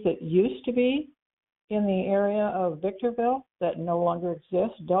possibilities that used to be in the area of Victorville that no longer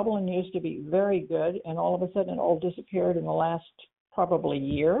exist. Dublin used to be very good, and all of a sudden it all disappeared in the last probably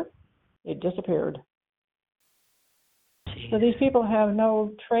year. It disappeared. Jeez. So these people have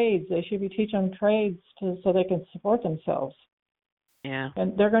no trades. They should be teaching them trades so they can support themselves. Yeah.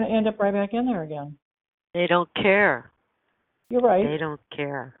 And they're going to end up right back in there again. They don't care. You're right. They don't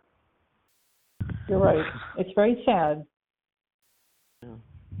care. You're right. It's very sad.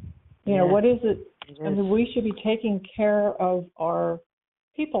 Yeah. What is it? I mean, we should be taking care of our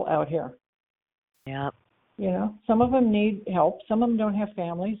people out here. Yep. Some of them need help. Some of them don't have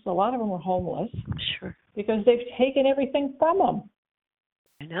families. A lot of them are homeless. Sure. Because they've taken everything from them.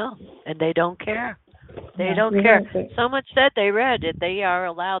 I know. And they don't care. They don't care. So much that they read it. They are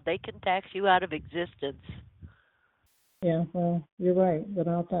allowed. They can tax you out of existence. Yeah, well, you're right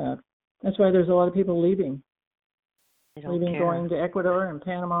about that. That's why there's a lot of people leaving. Going to Ecuador and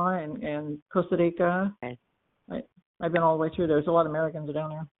Panama and Costa Rica. Okay. I've been all the way through. There's a lot of Americans down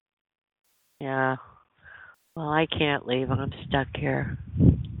there. Yeah. Well, I can't leave. I'm stuck here.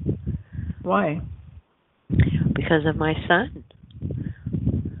 Why? Because of my son.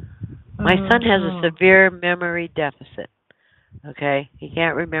 My son has a severe memory deficit. Okay? He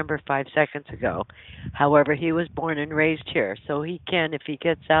can't remember 5 seconds ago. However, he was born and raised here. So he can, if he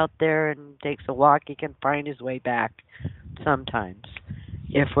gets out there and takes a walk, he can find his way back sometimes,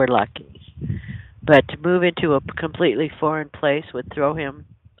 if we're lucky. But to move into a completely foreign place would throw him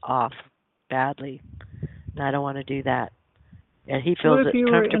off badly. And I don't want to do that. And he feels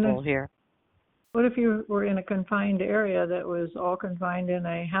comfortable here. What if you were in a confined area that was all confined in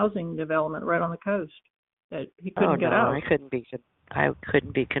a housing development right on the coast that he couldn't get out? I couldn't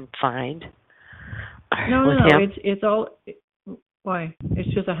be confined. No. It's all. Why?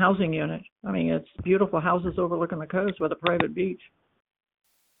 It's just a housing unit. I mean, it's beautiful houses overlooking the coast with a private beach.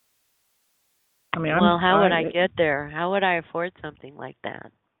 I mean, how would I get there? How would I afford something like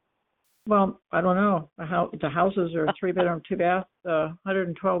that? Well, I don't know. The houses are 3-bedroom, 2-bath,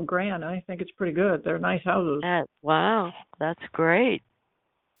 $112,000. I think it's pretty good. They're nice houses. Wow, that's great.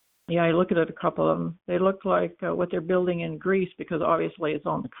 Yeah, I looked at a couple of them. They look like what they're building in Greece because obviously it's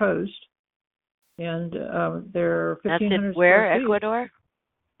on the coast. And they're 1,500 where, Ecuador?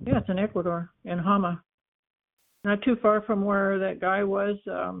 Yeah, it's in Ecuador, in Hama. Not too far from where that guy was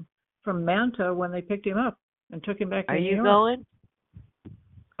from Manta when they picked him up and took him back to New York. Are you going?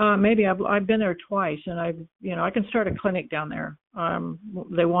 Maybe I've been there twice, and I can start a clinic down there.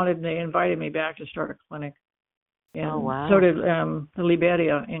 They invited me back to start a clinic. And wow. So did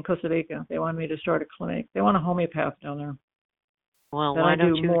Liberia in Costa Rica. They wanted me to start a clinic. They want a homeopath down there. Well, why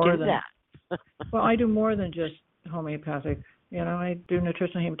don't you do that? Well, I do more than just homeopathic. I do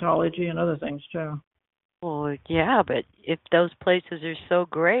nutritional hematology and other things too. Well, yeah, but if those places are so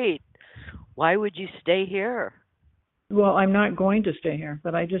great, why would you stay here? Well, I'm not going to stay here,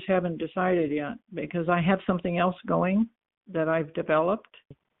 but I just haven't decided yet because I have something else going that I've developed,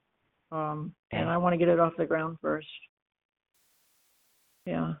 and I want to get it off the ground first.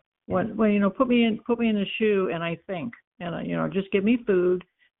 Yeah. Put me in the shoe, and I think, and just give me food,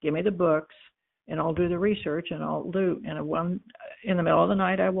 give me the books, and I'll do the research, and in the middle of the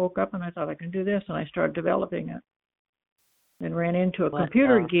night, I woke up and I thought I can do this, and I started developing it. And ran into a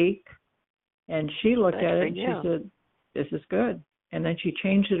computer geek, and she looked at it and she said, "This is good." And then she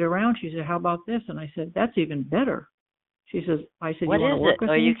changed it around. She said, "How about this?" And I said, "That's even better." She says, "I said, what you want to work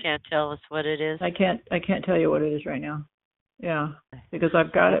with me?" Oh, you can't tell us what it is. I can't tell you what it is right now. Yeah, because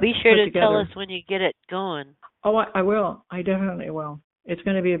I've got it. Be sure to together. Tell us when you get it going. Oh, I will. I definitely will. It's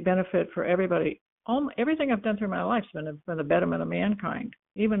going to be a benefit for everybody. Everything I've done through my life has been for the betterment of mankind.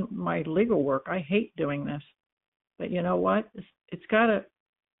 Even my legal work. I hate doing this. But you know what? It's got to,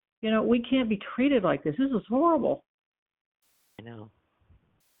 we can't be treated like this. This is horrible. I know.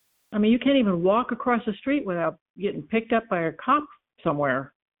 I mean, you can't even walk across the street without getting picked up by a cop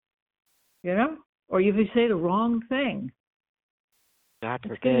somewhere, or if you say the wrong thing. God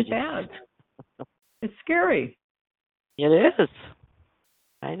forbid. It's getting bad. It's scary. It is.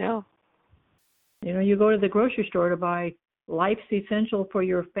 I know. You go to the grocery store to buy life's essential for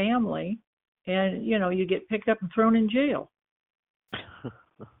your family, and, you get picked up and thrown in jail.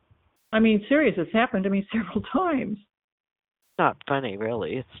 I mean, serious. It's happened to me several times. It's not funny,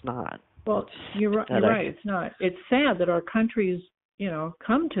 really. It's not. Well, you're right. It's not. It's sad that our country's,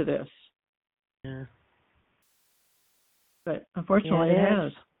 come to this. Yeah. But unfortunately, it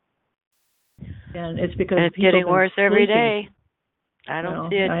has. And it's because it's getting worse every day. I don't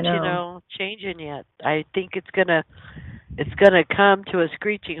see it, changing yet. I think it's gonna come to a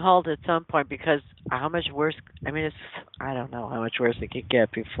screeching halt at some point, because how much worse? I mean, I don't know how much worse it could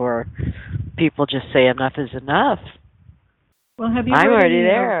get before people just say enough is enough. Well, have you? I'm already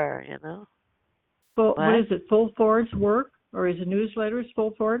there, Well, what is it? Fulford's work, or his newsletters?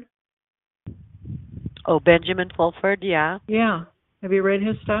 Fulford. Oh, Benjamin Fulford, yeah. Yeah. Have you read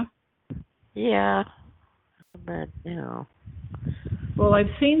his stuff? Yeah, but Well,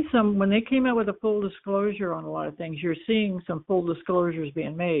 I've seen some, when they came out with a full disclosure on a lot of things, you're seeing some full disclosures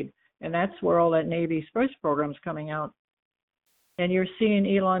being made. And that's where all that Navy space program's coming out. And you're seeing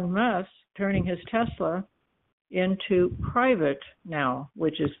Elon Musk turning his Tesla into private now,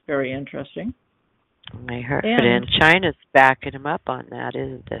 which is very interesting. I heard, and China's backing him up on that,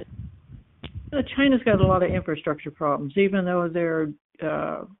 isn't it? China's got a lot of infrastructure problems, even though they're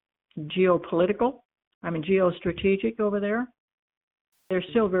geostrategic over there. They're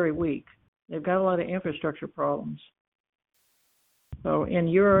still very weak. They've got a lot of infrastructure problems. So in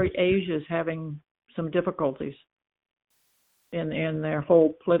Asia's having some difficulties in their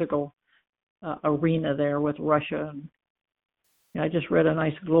whole political arena there with Russia. I just read a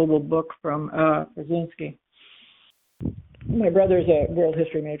nice global book from Brzezinski. My brother's a world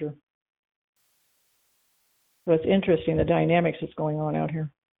history major. So it's interesting, the dynamics that's going on out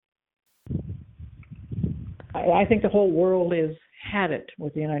here. I think the whole world has had it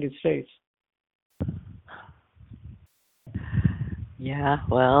with the United States. Yeah,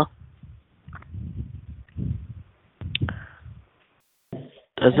 well,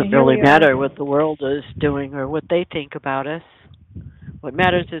 doesn't really matter what the world is doing or what they think about us. What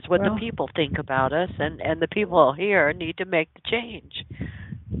matters is what the people think about us, and the people here need to make the change.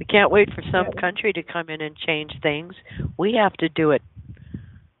 We can't wait for some country to come in and change things. We have to do it.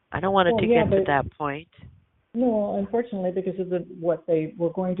 I don't want it to get to that point. No, unfortunately, because of what they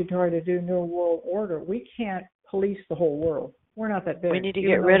were going to try to do, New World Order, we can't police the whole world. We're not that big. We need to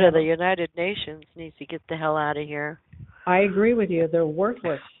get rid of the United Nations. Needs to get the hell out of here. I agree with you. They're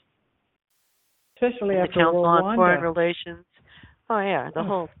worthless, especially after the Council Rwanda. on Foreign Relations. Oh yeah, the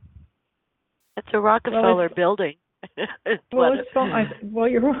whole. It's a Rockefeller building. Well,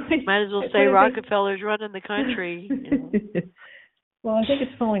 you're right. Might as well say Rockefeller's running the country. Well, I think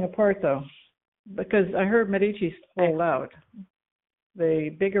it's falling apart though, because I heard Medici's pulled out. The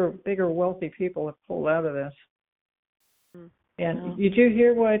bigger wealthy people have pulled out of this. And did you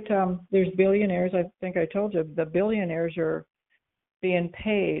hear what? There's billionaires. I think I told you the billionaires are being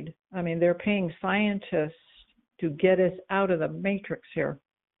paid. I mean, they're paying scientists to get us out of the matrix here.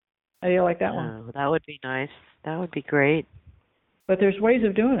 How do you like that one? That would be nice. That would be great. But there's ways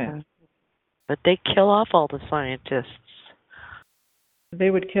of doing it. But they kill off all the scientists. They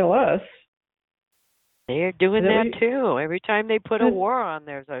would kill us. They're doing that too. Every time they put a war on,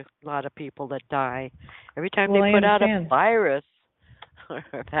 there's a lot of people that die. Every time they put out a virus or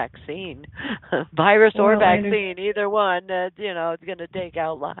a vaccine, vaccine, either one, it's going to take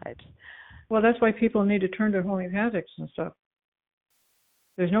out lives. Well, that's why people need to turn to homeopathics and stuff.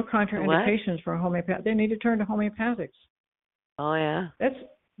 There's no contraindications for homeopathic. They need to turn to homeopathics. Oh, yeah. That's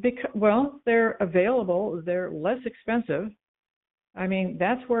because, they're available. They're less expensive. I mean,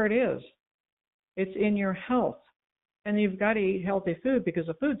 that's where it is. It's in your health. And you've got to eat healthy food because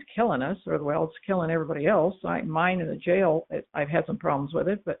the food's killing us, or well, it's killing everybody else. Mine in the jail, I've had some problems with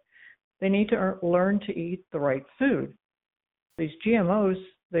it, but they need to learn to eat the right food. These GMOs,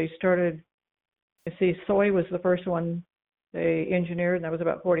 they started, soy was the first one they engineered, and that was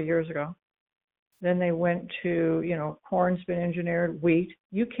about 40 years ago. Then they went to, corn's been engineered, wheat.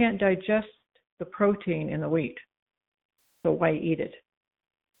 You can't digest the protein in the wheat, so why eat it?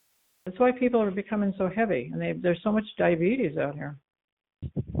 That's why people are becoming so heavy, and there's so much diabetes out here.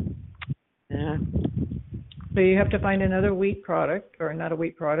 Yeah. So you have to find another wheat product, or not a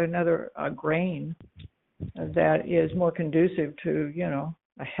wheat product, another grain that is more conducive to,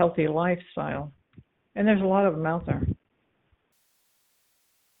 a healthy lifestyle. And there's a lot of them out there.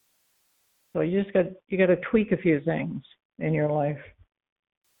 So you got to tweak a few things in your life.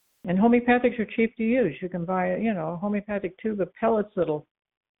 And homeopathics are cheap to use. You can buy, a homeopathic tube of pellets that'll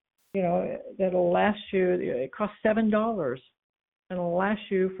last you. It costs $7, and it'll last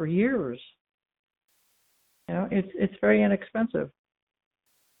you for years. It's very inexpensive.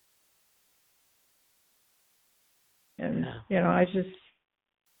 And I just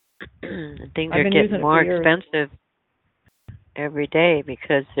things are getting more expensive every day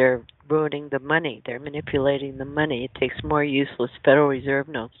because they're ruining the money. They're manipulating the money. It takes more useless Federal Reserve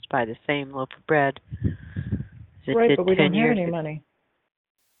notes to buy the same loaf of bread. Right, but we don't have any money.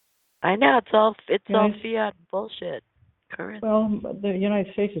 I know, it's all fiat bullshit. Current. Well, the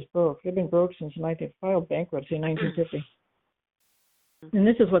United States is broke. They've been broke since filed bankruptcy in 1950. And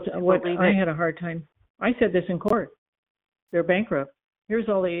this is what I had a hard time. I said this in court. They're bankrupt. Here's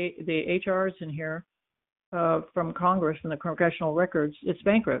all the HRs in here from Congress, from the congressional records. It's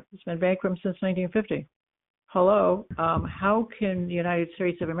bankrupt. It's been bankrupt since 1950. Hello, how can the United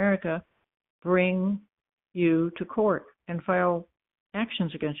States of America bring you to court and file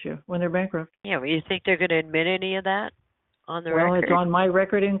actions against you when they're bankrupt? Yeah, well, you think they're going to admit any of that on the record? Well, it's on my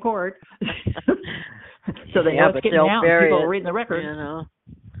record in court. So they know it's getting out. People are reading the record.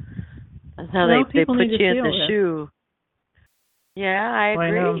 That's how they put you in the shoe. Yeah, I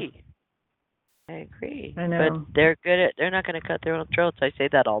agree. I agree. I know. But they're not going to cut their own throats. I say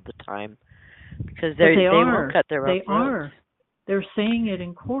that all the time. Because they won't cut their own throats. They are. They're saying it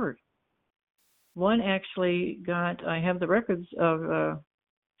in court. One actually I have the records of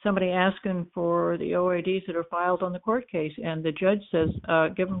somebody asking for the OIDs that are filed on the court case, and the judge says,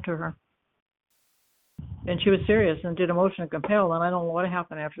 give them to her. And she was serious and did a motion to compel, and I don't know what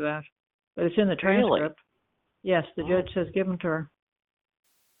happened after that. But it's in the transcript. Really? Yes, the judge says give them to her.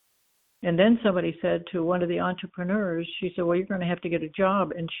 And then somebody said to one of the entrepreneurs, she said, well, you're going to have to get a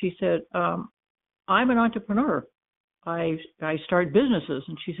job. And she said, I'm an entrepreneur. I start businesses.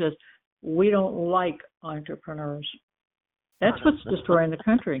 And she says, we don't like entrepreneurs. That's what's destroying the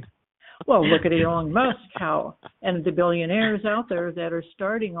country. Well, look at Elon Musk, and the billionaires out there that are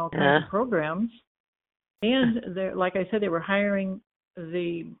starting all kinds of programs. And like I said, they were hiring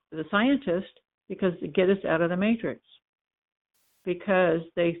the scientists because to get us out of the matrix. Because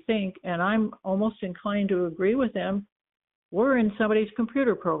they think, and I'm almost inclined to agree with them, we're in somebody's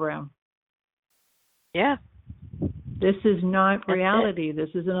computer program. Yeah. This is not reality. This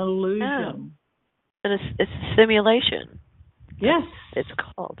is an illusion. And it's a simulation. Yes. It's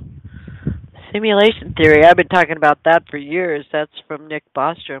called simulation theory. I've been talking about that for years. That's from Nick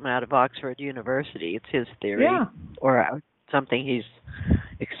Bostrom out of Oxford University. It's his theory. Yeah. Or something he's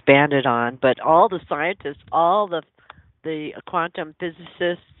expanded on. But all the scientists, all the quantum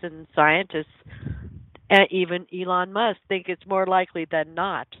physicists and scientists, and even Elon Musk, think it's more likely than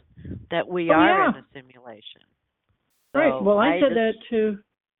not that we are in a simulation. Right. Well, I said that too.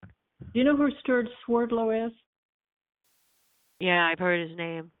 Do you know who Stuart Swerdlow is? Yeah, I've heard his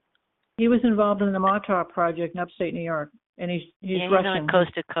name. He was involved in the Montauk Project in upstate New York, and he's Russian. He's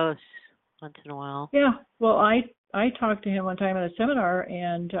coast to coast once in a while. Yeah. Well, I talked to him one time at a seminar,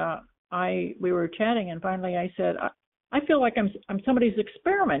 and we were chatting, and finally I said, I feel like I'm somebody's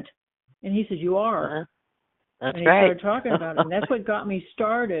experiment. And he said, you are. That's and right. He started talking about it. And that's what got me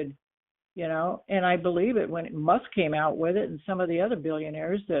started, and I believe it when Musk came out with it and some of the other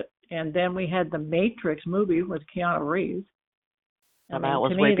billionaires and then we had the Matrix movie with Keanu Reeves. And that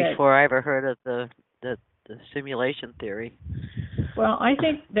was way before I ever heard of the simulation theory. Well, I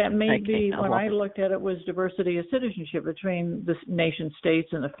think that may be when I looked at it was diversity of citizenship between the nation states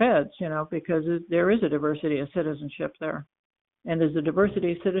and the feds, because there is a diversity of citizenship there. And there's a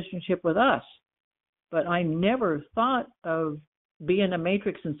diversity of citizenship with us. But I never thought of being a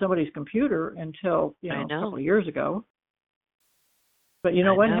matrix in somebody's computer until, a couple of years ago. But you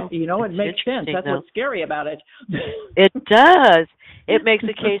know what? It makes sense. That's what's scary about it. It does. It makes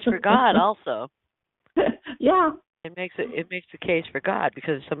a case for God also. Yeah. It makes the case for God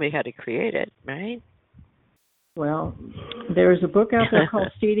because somebody had to create it, right? Well, there's a book out there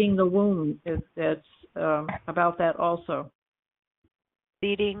called Seeding the Wound that's about that also.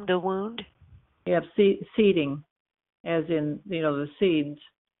 Seeding the wound? You have seeding, as in, the seeds.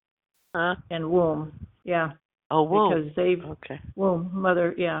 And womb, yeah. Oh, womb. Because womb,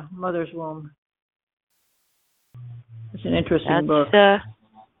 mother's womb. It's an interesting book. Well,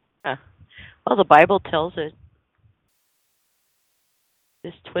 the Bible tells it.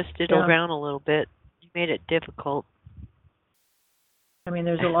 Just twisted around a little bit. You made it difficult. I mean,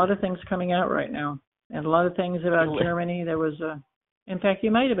 there's a lot of things coming out right now, and a lot of things about Germany. There was in fact, you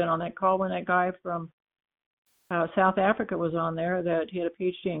might have been on that call when that guy from South Africa was on there that he had a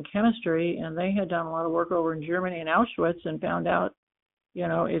PhD in chemistry, and they had done a lot of work over in Germany and Auschwitz and found out,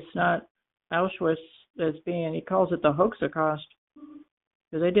 it's not Auschwitz that's being, he calls it the Holocaust.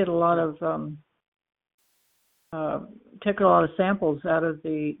 Because they did a lot of, took a lot of samples out of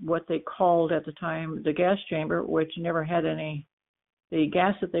what they called at the time the gas chamber, which never had any, the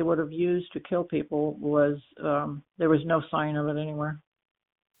gas that they would have used to kill people was, there was no sign of it anywhere.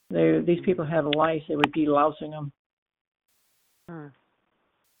 These people had lice, they would be lousing them.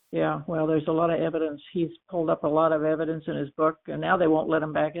 Yeah, well, there's a lot of evidence. He's pulled up a lot of evidence in his book, and now they won't let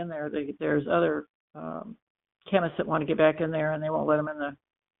him back in there. There's other chemists that want to get back in there, and they won't let him in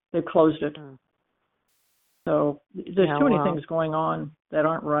they've closed it. So there's too many things going on that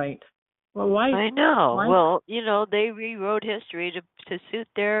aren't right. Well, why? I know. Why? Well, they rewrote history to suit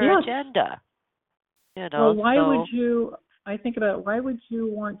their agenda. Well, why would you? I think about why would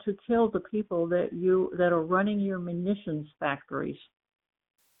you want to kill the people that are running your munitions factories?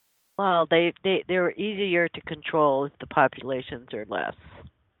 Well, they're easier to control if the populations are less.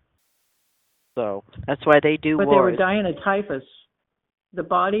 So that's why they do wars. But they were dying of typhus. The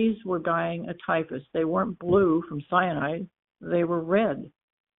bodies were dying of typhus. They weren't blue from cyanide. They were red.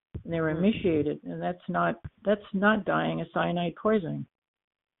 And they were emaciated, and that's not dying of cyanide poisoning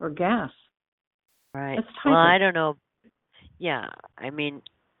or gas. Right. That's typhus. Well, I don't know. Yeah, I mean,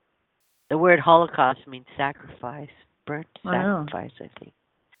 the word Holocaust means sacrifice, burnt sacrifice, I think.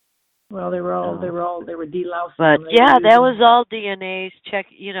 Well, they were delousing. But that was all DNA check.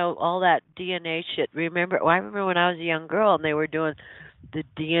 All that DNA shit. I remember when I was a young girl and they were doing the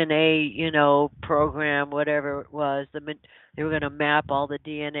DNA, program, whatever it was. They were going to map all the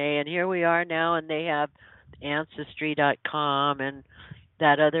DNA, and here we are now, and they have Ancestry.com and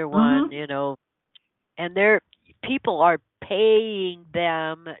that other one, and people are paying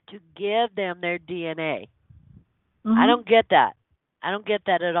them to give them their DNA. I don't get that. I don't get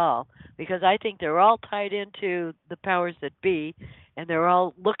that at all, because I think they're all tied into the powers that be, and they're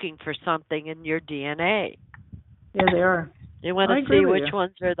all looking for something in your DNA. Yeah, they are. They want to see which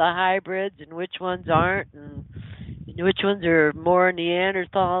ones are the hybrids and which ones aren't, and which ones are more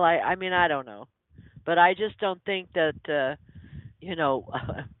Neanderthal. I mean, I don't know. But I just don't think that,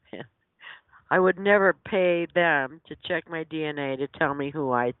 I would never pay them to check my DNA to tell me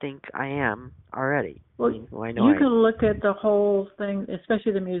who I think I am already. Well, you can look at the whole thing,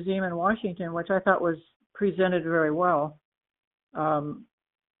 especially the museum in Washington, which I thought was presented very well. Darwin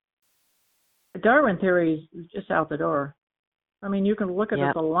theory is just out the door. I mean, you can look at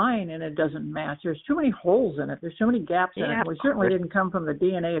the line and it doesn't match. There's too many holes in it. There's so many gaps in it. We certainly didn't come from the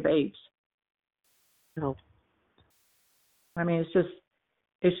DNA of apes. No. I mean,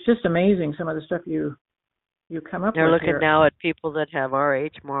 it's just amazing some of the stuff you come up with. They're looking now at people that have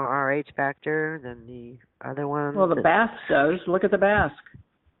more RH factor than the other ones. Well, the Basque does. Look at the Basque.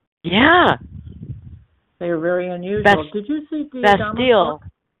 Yeah. They are very unusual. Did you see Bastille?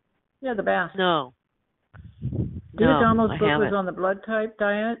 Yeah, the Basque. No. D'Adamo's book was on the blood type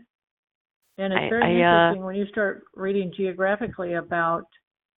diet, and it's very interesting when you start reading geographically about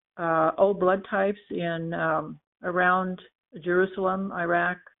old blood types in around Jerusalem,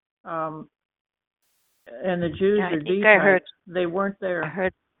 Iraq, and the Jews are D types. They weren't there.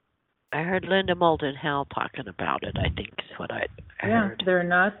 I heard Linda Moulton Howe talking about it. I think is what I heard. Yeah, they're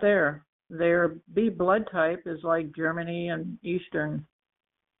not there. Their B blood type is like Germany and Eastern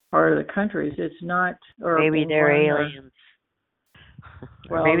part of the countries. It's not. Or maybe they're aliens.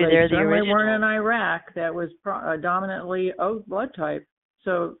 Well, maybe they're the original. They weren't in Iraq. That was dominantly O blood type.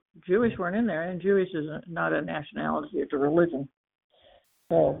 So Jewish weren't in there, and Jewish is not a nationality; it's a religion.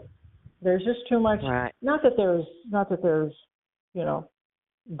 So there's just too much. Right. Not that there's,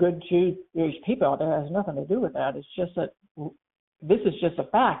 good Jewish people out there. It has nothing to do with that. It's just that this is just a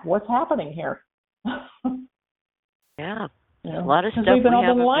fact. What's happening here? Yeah. A lot of stuff we've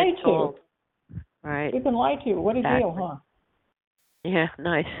been lied to. Right. We've been lied to. What a deal, huh? Yeah,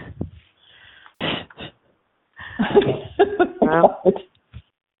 nice.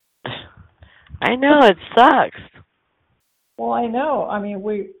 I know, it sucks. Well, I know. I mean,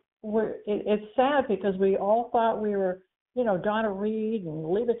 it's sad because we all thought we were, Donna Reed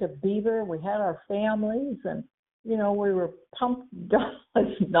and Leave It to Beaver. We had our families and, we were pumped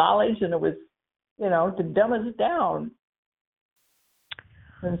with knowledge, and it was, to dumb us down.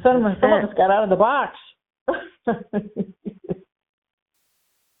 And some of us got out of the box.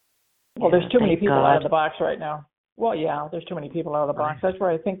 Well, there's too many people out of the box right now. Well, yeah, there's too many people out of the box. That's where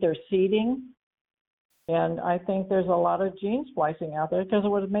I think they're seeding. And I think there's a lot of gene splicing out there because it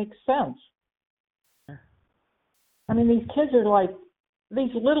would make sense. I mean, these kids are like,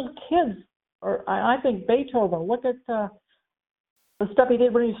 these little kids, or I think Beethoven, look at the stuff he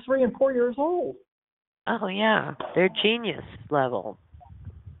did when he was 3 and 4 years old. Oh, yeah. They're genius level.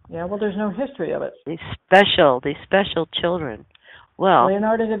 Yeah, well, there's no history of it. These special children. Well,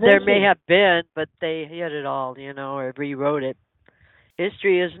 Leonardo da Vinci. There may have been, but they hid it all, or rewrote it.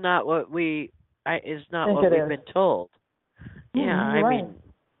 History is not what we've been told. Yeah, right.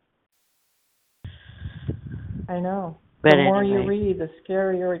 I know. But the more anyway, you read, the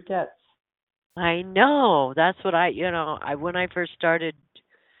scarier it gets. I know. That's what when I first started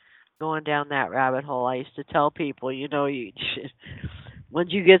going down that rabbit hole, I used to tell people, once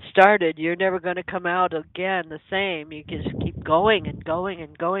you get started, you're never going to come out again the same. You just keep going and going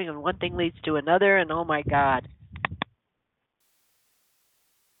and going, and one thing leads to another, and oh my God.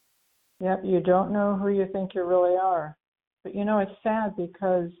 Yep, you don't know who you think you really are. But it's sad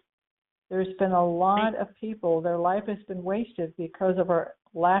because there's been a lot of people, their life has been wasted because of our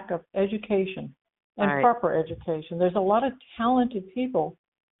lack of education and proper education. There's a lot of talented people,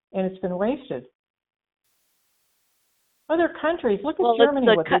 and it's been wasted. Other countries, look at Germany,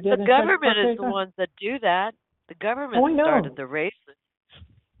 what they did. The government is the ones that do that. The government started the races.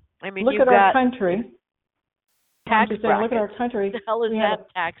 I mean, look at our country. Tax brackets. Look at our country. What the hell is that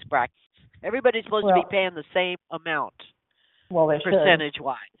tax brackets? Everybody's supposed to be paying the same amount. Well, they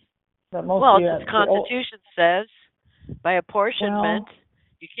percentage-wise. But the Constitution says by apportionment,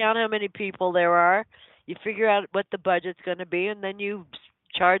 you count how many people there are, you figure out what the budget's going to be, and then you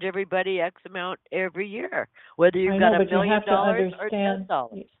charge everybody X amount every year, whether you've got $1 million or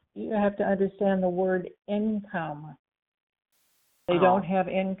 $10. You have to understand the word income. They don't have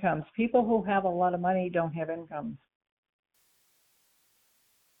incomes. People who have a lot of money don't have incomes.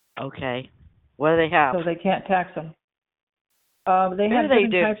 Okay. What do they have? So they can't tax them. They have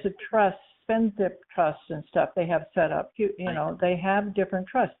different types of trusts, spendthrift trusts and stuff they have set up. They have different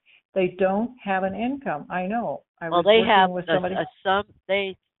trusts. They don't have an income. I know. They have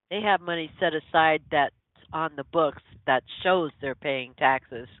they have money set aside that's on the books that shows they're paying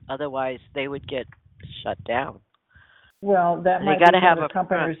taxes. Otherwise, they would get shut down. Well, that might be have a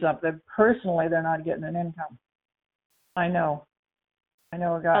company or something. Personally, they're not getting an income. I know a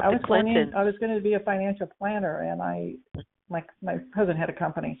guy. I was going to be a financial planner, and my cousin had a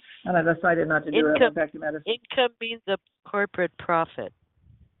company, and I decided not to do it. I went back to medicine. Income means a corporate profit.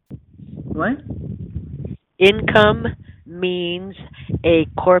 What? Income means a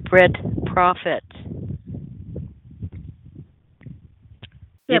corporate profit.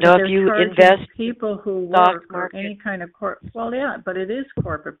 Yeah, if you invest people who work for any kind of but it is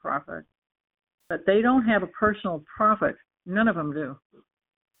corporate profit. But they don't have a personal profit. None of them do.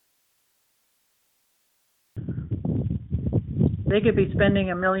 They could be spending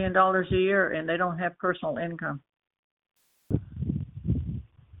 $1 million a year and they don't have personal income.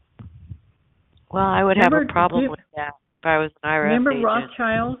 Well, I would have a problem with that if I was an IRS Remember agent.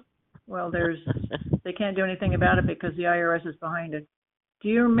 Rothschild? Well, they can't do anything about it because the IRS is behind it. Do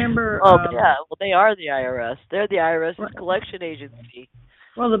you remember? They are the IRS. They're the IRS's collection agency.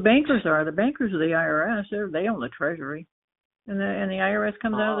 Well, the bankers are. The bankers are the IRS. They own the Treasury. And the IRS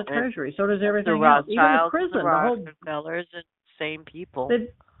comes out of the Treasury. So does everything else. Even the prison. The Rockefellers and same people.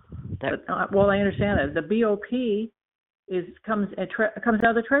 Well, I understand that. The BOP comes out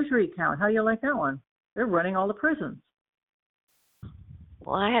of the Treasury account. How do you like that one? They're running all the prisons.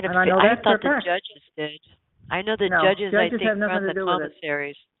 Well, I thought the judges did. I know the judges I think run the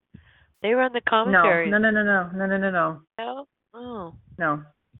commissaries. They run the commissaries. No. No? Oh. No.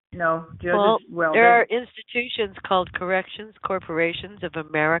 Judges, there are institutions called Corrections Corporations of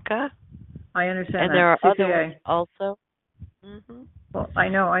America. I understand and that. And there are CPA. other ones also. Mm-hmm. Well, I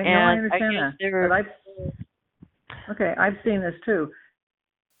understand that. But I've seen this too.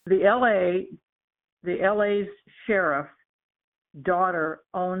 The LA's sheriff daughter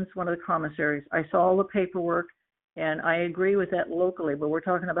owns one of the commissaries. I saw all the paperwork, and I agree with that locally, but we're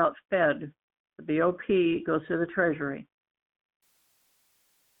talking about Fed. The BOP goes to the Treasury.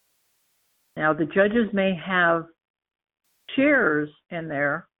 Now, the judges may have shares in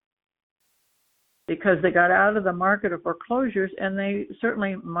there because they got out of the market of foreclosures, and they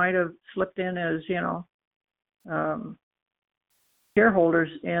certainly might have slipped in as, shareholders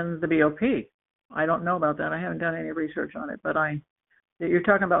in the BOP. I don't know about that. I haven't done any research on it, but you're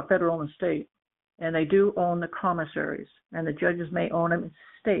talking about federal and state, and they do own the commissaries, and the judges may own them in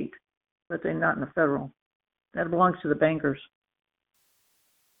state, but they're not in the federal. That belongs to the bankers.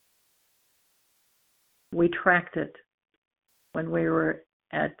 We tracked it when we were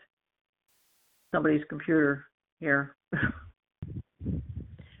at somebody's computer here.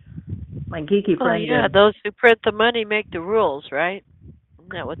 My geeky friend. Yeah, those who print the money make the rules, right?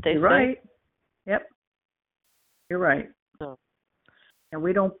 Isn't that what they say? You're right. Yep. You're right. So. And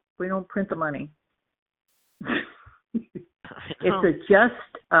we don't print the money. It's a just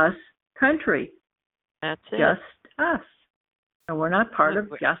us country. That's it. Just us. And we're not part of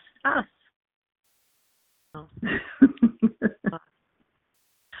just us. Oh.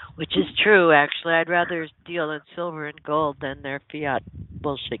 Which is true, actually. I'd rather deal in silver and gold than their fiat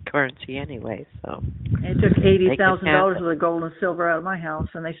bullshit currency anyway. So it took $80,000 of the gold and silver out of my house,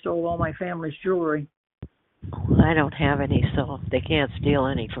 and they stole all my family's jewelry. Well, I don't have any, so they can't steal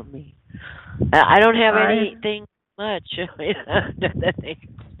any from me. I don't have anything much. They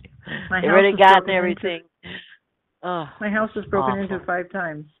already gotten everything. My house was broken into 5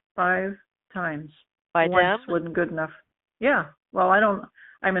 times. 5 times. By Once them? wasn't good enough. Yeah. Well,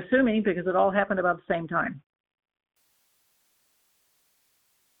 I'm assuming because it all happened about the same time.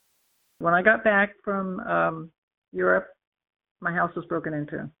 When I got back from Europe, my house was broken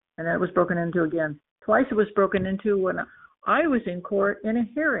into, and then it was broken into again. Twice it was broken into when I was in court in a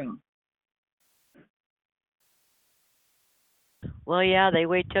hearing. Well, yeah, they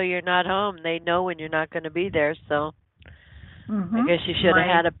wait till you're not home. They know when you're not going to be there, so I guess you should have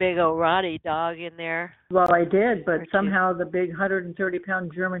had a big old Roddy dog in there. Well, I did, but somehow the big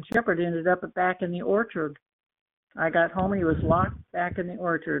 130-pound German Shepherd ended up back in the orchard. I got home and he was locked back in the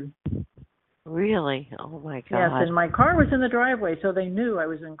orchard. Really? Oh, my God. Yes, and my car was in the driveway, so they knew I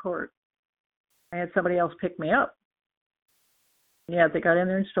was in court. I had somebody else pick me up. Yeah, they got in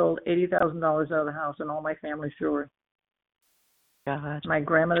there and stole $80,000 out of the house and all my family's jewelry. God. My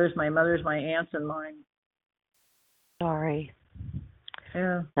grandmother's, my mother's, my aunt's, and mine. Sorry.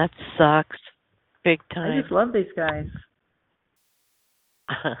 Yeah. That sucks. Big time. I just love these guys.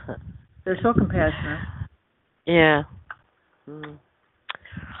 They're so compassionate. Yeah.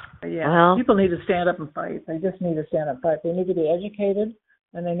 But yeah, people need to stand up and fight. They just need to stand up and fight. They need to be educated,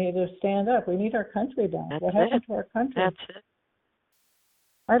 and they need to stand up. We need our country back. What happened to our country? That's it.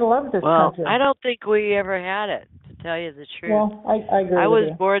 I love this country. Well, I don't think we ever had it, to tell you the truth. Well, I agree I with was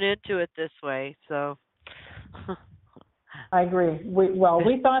you. born into it this way, so... I agree.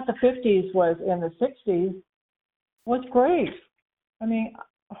 We thought the 50s was in the 60s was great. I mean,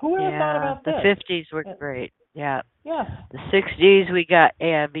 who would have thought about this? The 50s were great. Yeah. Yeah. The 60s, we got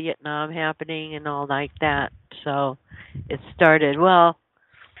Vietnam happening and all like that. So it started,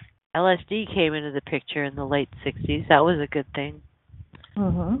 LSD came into the picture in the late 60s. That was a good thing.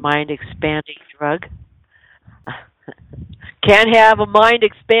 Mm-hmm. Mind-expanding drug. Can't have a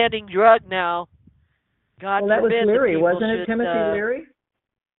mind-expanding drug now. God that was forbid Leary, wasn't it? Timothy Leary?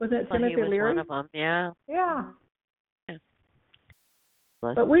 Wasn't it Timothy Leary? Leary? One of them, yeah. Yeah.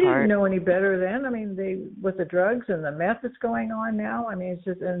 But we didn't know any better then. I mean, with the drugs and the meth that's going on now, I mean, it's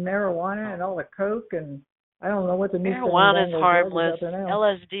just and marijuana and all the coke and I don't know what the new marijuana is harmless.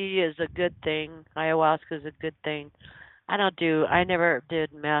 LSD is a good thing. Ayahuasca is a good thing. I never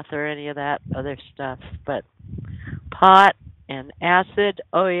did meth or any of that other stuff, but pot and acid,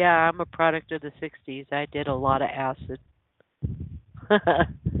 I'm a product of the 60s. I did a lot of acid.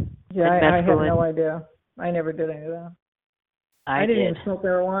 Yeah, I have no idea. I never did any of that. I didn't even smoke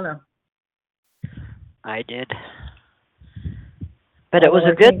marijuana. I did. But it was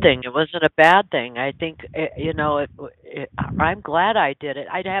a good thing. It wasn't a bad thing. I think, I'm glad I did it.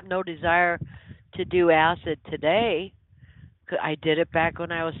 I have no desire to do acid today. I did it back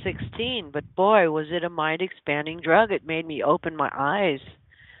when I was 16, but boy, was it a mind-expanding drug. It made me open my eyes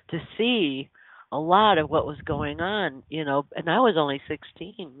to see a lot of what was going on, and I was only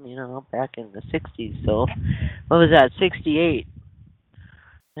 16, back in the 60s. So what was that, 68?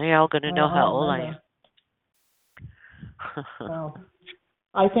 They're all going to know how old I am. Well,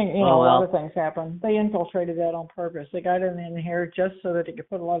 I think, a lot of things happened. They infiltrated that on purpose. They got it in here just so that they could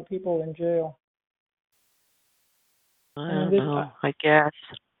put a lot of people in jail. I don't know, I guess.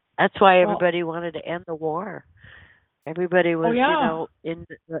 That's why everybody wanted to end the war. Everybody was, in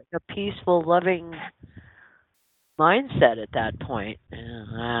a peaceful, loving mindset at that point.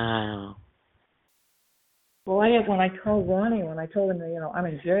 Well, Well, when I told Ronnie, when I told him that, I'm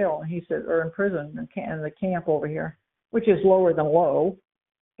in jail, and he said, or in prison, in the camp over here, which is lower than low,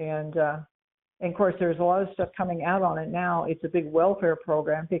 and of course there's a lot of stuff coming out on it now. It's a big welfare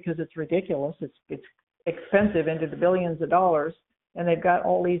program because it's ridiculous. It's expensive into the billions of dollars, and they've got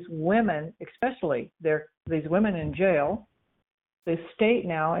all these women, especially these women in jail. The state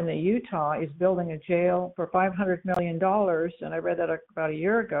now in Utah is building a jail for $500 million, and I read that about a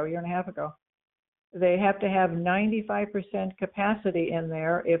year and a half ago. They have to have 95% capacity in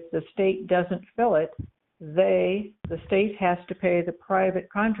there. If the state doesn't fill it, the state has to pay the private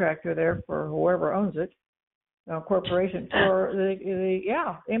contractor there, for whoever owns it, corporation, for the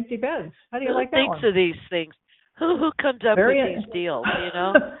empty beds. How do you like that one? Who thinks of these things? Who comes up with these deals,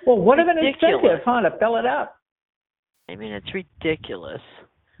 Well, what of an incentive, to fill it up? I mean, it's ridiculous.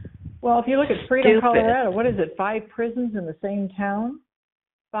 Well, if you look at Freedom, Colorado, what is it, 5 prisons in the same town?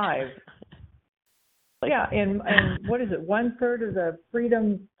 5. Yeah, and what is it, 1/3 of the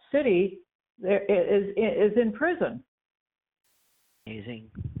Freedom City is in prison.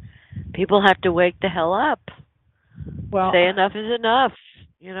 Amazing. People have to wake the hell up. Well, say enough is enough,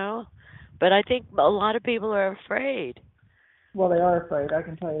 But I think a lot of people are afraid. Well, they are afraid. I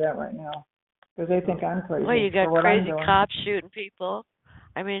can tell you that right now, because they think I'm crazy. Well, you got crazy cops shooting people.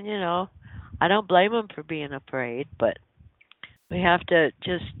 I mean, I don't blame them for being afraid, but we have to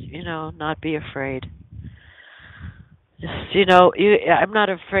just, not be afraid. Just, I'm not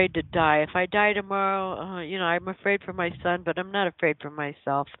afraid to die. If I die tomorrow, I'm afraid for my son, but I'm not afraid for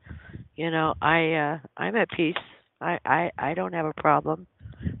myself. I'm at peace. I don't have a problem.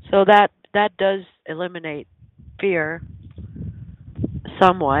 So that does eliminate fear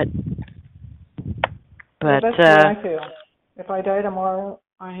somewhat. But that's what I feel. If I die tomorrow,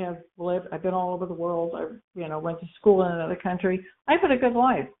 I've been all over the world. I went to school in another country. I've had a good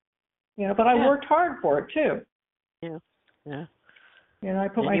life. But I worked hard for it too. Yeah. Yeah. I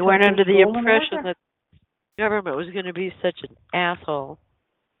put myself you weren't under the impression that the government was going to be such an asshole.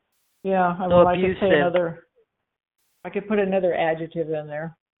 Yeah, I could say I could put another adjective in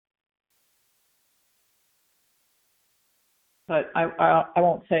there. But I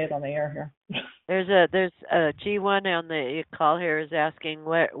won't say it on the air here. There's a G1 on the call here is asking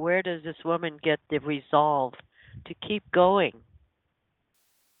where does this woman get the resolve to keep going?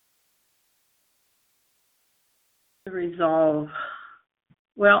 The resolve.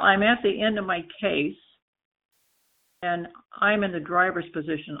 Well, I'm at the end of my case, and I'm in the driver's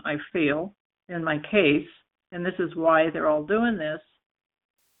position, I feel, in my case, and this is why they're all doing this.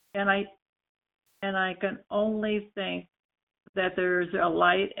 And I can only think that there's a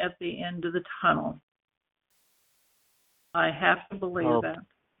light at the end of the tunnel. I have to believe that.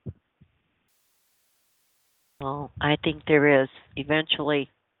 Well, I think there is. Eventually,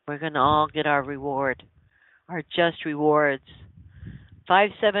 we're going to all get our reward, our just rewards.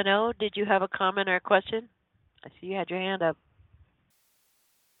 570, did you have a comment or a question? I see you had your hand up.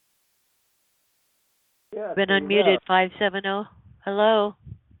 Yeah, been unmuted, 570. Hello.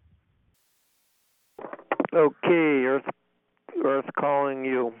 Okay, Earth calling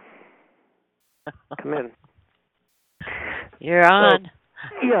you. Come in. You're on.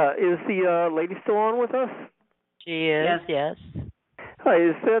 Yeah, is the lady still on with us? She is, yes. Hi,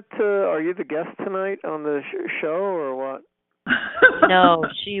 is that, are you the guest tonight on the show or what? No,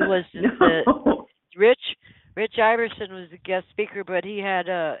 she was Rich Iverson was the guest speaker, but he had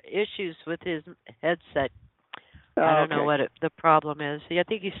issues with his headset. I don't know what the problem is. I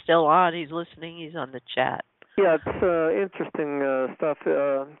think he's still on. He's listening. He's on the chat. Yeah, it's interesting stuff.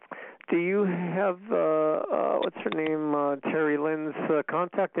 Do you have, what's her name, TerryLyn's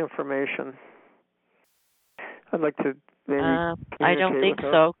contact information? I'd like to maybe I don't think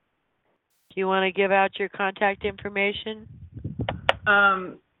so. Do you want to give out your contact information?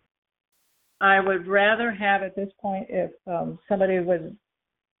 I would rather have at this point if somebody would.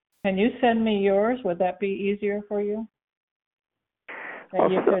 Can you send me yours? Would that be easier for you?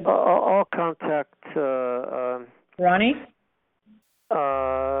 I'll contact Ronnie.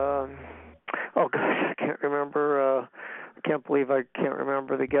 Oh gosh, I can't remember. I can't believe I can't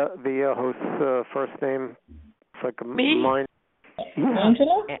remember the host's first name. It's like mine.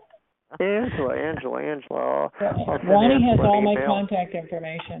 Angela. Angela. Ronnie has all my contact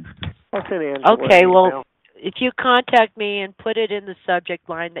information. I'll send Angela. Okay, well, if you contact me and put it in the subject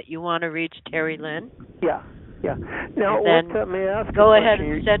line that you want to reach TerryLyn. Yeah. Now, may I ask? Go ahead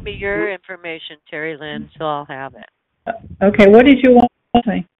and send me your information, TerryLyn, so I'll have it. Okay, what did you want to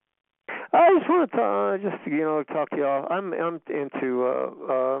say? I just want to talk to y'all. I'm into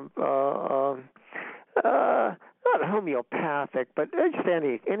not homeopathic, but just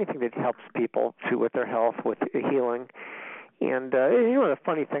anything that helps people too with their health, with healing. And the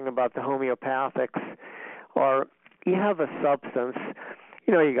funny thing about the homeopathics are you have a substance.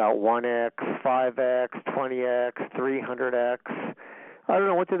 You got 1x, 5x, 20x, 300x. I don't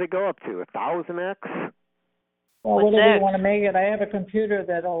know, what do they go up to? 1,000x? Well, whatever you want to make it. I have a computer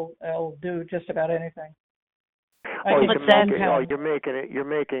that'll do just about anything. You're making it. You're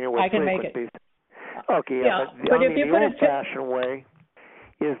making it with I can frequencies. make it. Okay, yeah. But if you put the old-fashioned way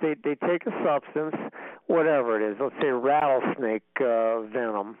is they take a substance, whatever it is. Let's say rattlesnake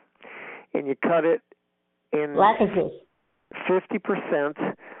venom, and you cut it in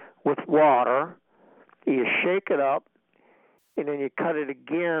 50% with water. You shake it up, and then you cut it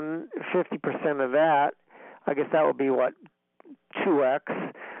again, 50% of that. I guess that would be, 2x.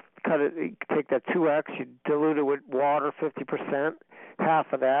 Cut it. You take that 2x, you dilute it with water, 50%,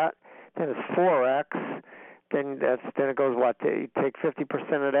 half of that. Then it's 4x. Then it goes, you take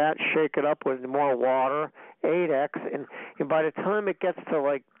 50% of that, shake it up with more water, 8x, and by the time it gets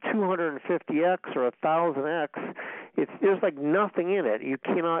to 250x or 1,000x, there's nothing in it. You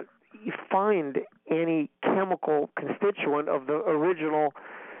cannot find any chemical constituent of the original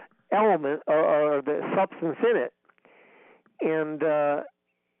element or the substance in it, and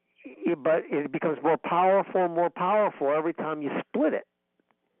but it becomes more powerful every time you split it.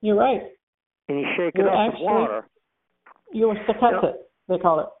 You're right. And you shake it up with water. You staccato, they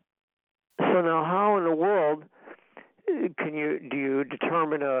call it. So now, how in the world do you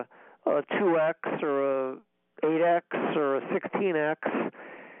determine a 2x or a 8x or a 16x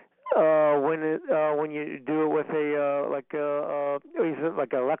when you do it with is it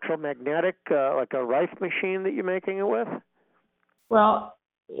like electromagnetic, like a Rife machine that you're making it with? Well,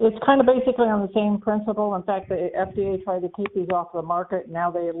 it's kind of basically on the same principle. In fact, the FDA tried to keep these off the market.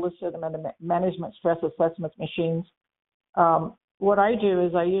 Now they listed them in the management stress assessment machines. What I do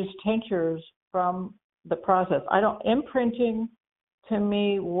is I use tinctures from the process. Imprinting to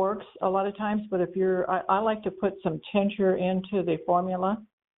me works a lot of times, but I like to put some tincture into the formula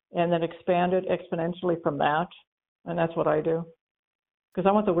and then expand it exponentially from that. And that's what I do. Because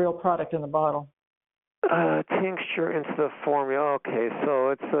I want the real product in the bottle. Tincture into the formula. Okay, so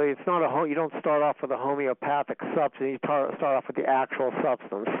it's not you don't start off with a homeopathic substance. You start off with the actual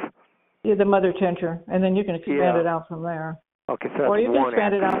substance. Yeah, the mother tincture, and then you can expand it out from there. Okay, so or you can 1x.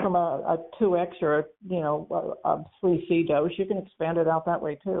 expand it out from a 2x or a 3C dose. You can expand it out that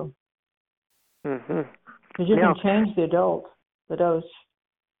way too. Mhm. Because you can change the dose.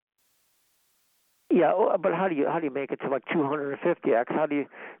 Yeah, but how do you make it to 250x? How do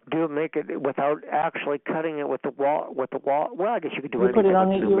you make it without actually cutting it with the wall? Well, I guess you could do anything with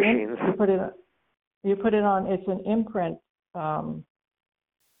the machines. You put it on. It's an imprint.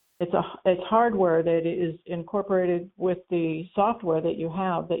 It's hardware that is incorporated with the software that you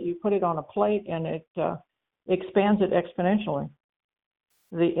have. That you put it on a plate and it expands it exponentially.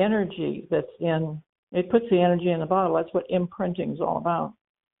 The energy that's in it puts the energy in the bottle. That's what imprinting is all about.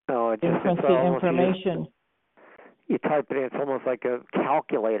 No, it imprints the information. You type it in. It's almost like a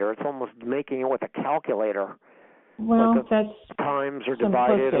calculator. It's almost making it with a calculator. Well, that's times are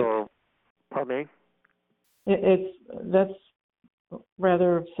divided, or pardon me. That's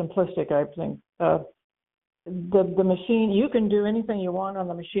rather simplistic, I think. The machine, you can do anything you want on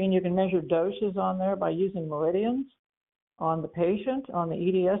the machine. You can measure doses on there by using meridians on the patient, on the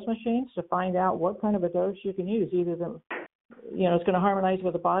EDS machines, to find out what kind of a dose you can use. Either it's going to harmonize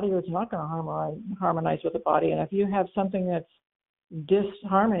with the body, or it's not going to harmonize with the body. And if you have something that's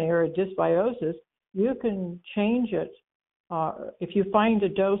disharmony or a dysbiosis, you can change it. If you find a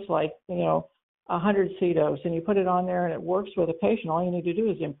dose like 100 C dose, and you put it on there and it works with a patient, all you need to do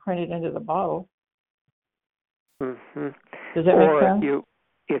is imprint it into the bottle. Mm-hmm. Does that make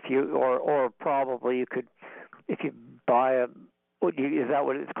sense? Or probably you could, if you buy is that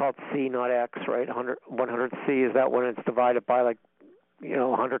what it's called? C, not X, right? 100 C. Is that when it's divided by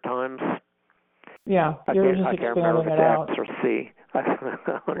 100 times? Yeah, you're just expanding it out. X or C.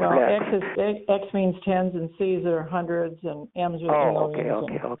 Well, X means tens, and C's are hundreds, and M's are millions.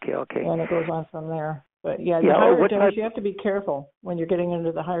 Okay. And it goes on from there. But the higher dose, you have to be careful when you're getting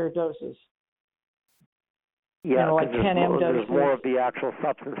into the higher doses. Yeah, 10 M doses. There's more of the actual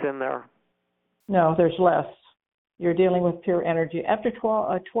substance in there. No, there's less. You're dealing with pure energy. After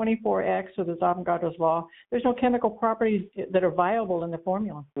 24X, so there's Avogadro's law, there's no chemical properties that are viable in the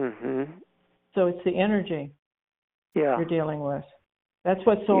formula. Mm-hmm. So it's the energy you're dealing with. That's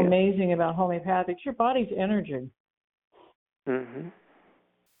what's so amazing about homeopathics. Your body's energy. Mm-hmm.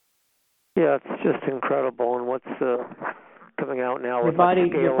 Yeah, it's just incredible. And what's coming out now your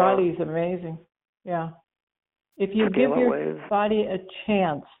body's amazing. Yeah. If you give your body a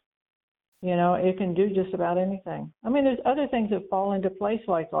chance, it can do just about anything. I mean, there's other things that fall into place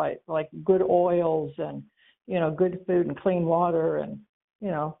like good oils and, good food and clean water. And,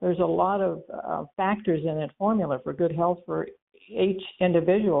 there's a lot of factors in that formula for good health for each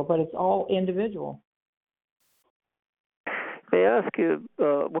individual, but it's all individual. May I ask you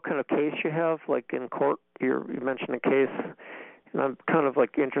what kind of case you have? Like in court, you mentioned a case, and I'm kind of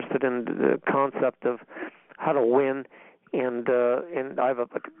like interested in the concept of how to win. And I have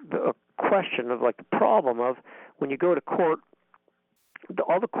a question of like the problem of when you go to court,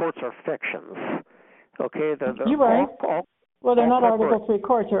 all the courts are fictions. Okay, you're right. Well, they're not Article 3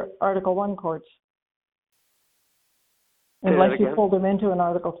 courts; they're Article 1 courts. Unless you pull them into an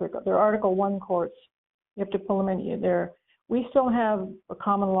Article 3 court, they're Article 1 courts. You have to pull them in there. We still have a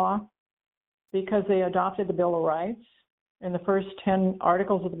common law because they adopted the Bill of Rights, and the first 10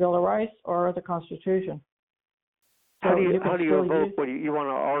 articles of the Bill of Rights are the Constitution. How do you vote? You want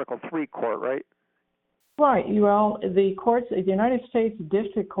an Article 3 court, right? Right. Well, the courts, the United States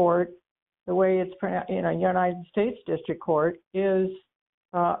District Court, the way it's pronounced, United States District Court is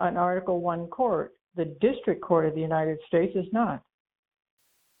an Article 1 court. The District Court of the United States is not.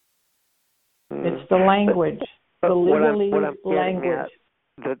 It's the language, the legalese language.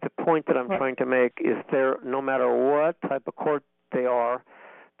 The point that I'm trying to make is no matter what type of court they are,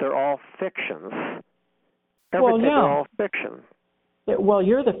 they're all fictions. Everything is all fiction. Well,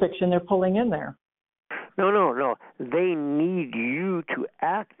 you're the fiction they're pulling in there. No. They need you to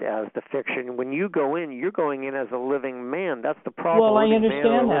act as the fiction. When you go in, you're going in as a living man. That's the problem. Well, I understand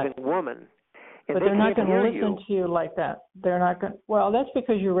man or that. Living woman. And but they're not going to listen to you like that. They're not going. Well, that's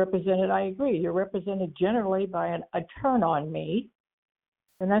because you're represented. I agree. You're represented generally by a turn-on me,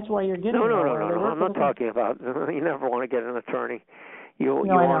 and that's why you're getting. No. I'm not talking about. You never want to get an attorney. You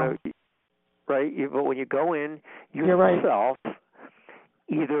want to. Right, but when you go in yourself,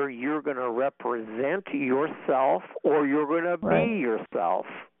 either you're going to represent yourself or you're going to be yourself.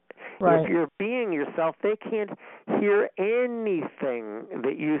 Right. If you're being yourself, they can't hear anything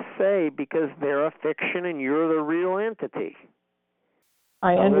that you say because they're a fiction and you're the real entity.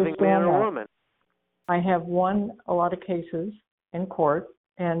 I understand living man or that. Woman. I have won a lot of cases in court,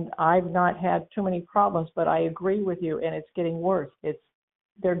 and I've not had too many problems, but I agree with you, and it's getting worse.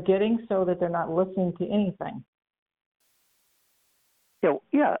 They're getting so that they're not listening to anything.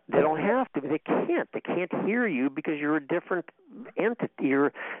 Yeah, they don't have to. They can't. They can't hear you because you're a different entity.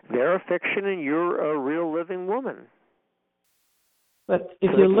 They're a fiction and you're a real living woman. But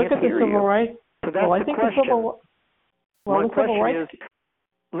if you look at the civil rights, so that's I think the civil rights. Is,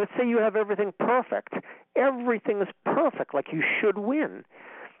 let's say you have everything perfect. Everything is perfect, like you should win.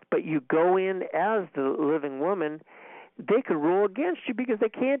 But you go in as the living woman, they could rule against you because they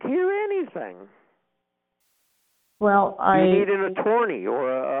can't hear anything. Well, you need an attorney,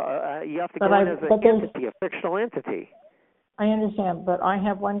 or you have to go in as an entity, a fictional entity. I understand, but I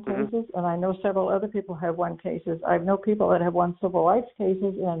have won cases, and I know several other people have won cases. I know people that have won civil rights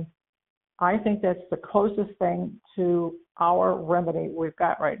cases, and I think that's the closest thing to our remedy we've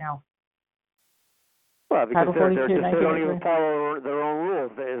got right now. Well, because they don't even follow their own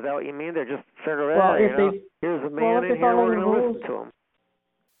rules. Is that what you mean? They're just figuring out, here's a man in here, we're going to listen to him.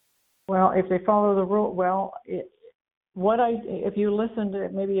 Well, if they follow the rule, if you listened to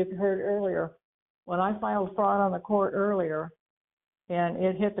it, maybe you've heard earlier, when I filed fraud on the court earlier, and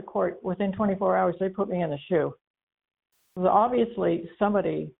it hit the court within 24 hours, they put me in the shoe. So obviously,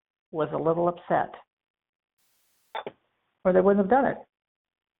 somebody was a little upset, or they wouldn't have done it.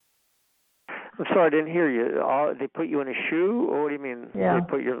 I'm sorry, I didn't hear you. They put you in a shoe, or what do you mean? Yeah,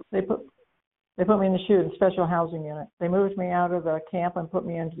 they put me in the shoe, the special housing unit. They moved me out of the camp and put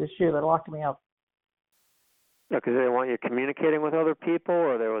me into the shoe. They locked me up. Because they want you communicating with other people,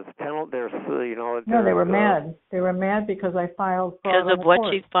 or there was a penalty. No, they were mad. They were mad because I filed fraud because of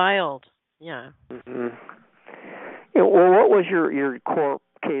what she filed. Yeah. Mm-hmm. Yeah. Well, what was your court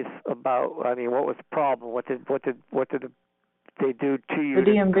case about? I mean, what was the problem? What did they do to you?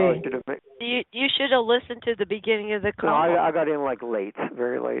 The DMV. You should have listened to the beginning of the call. No, I got in like late,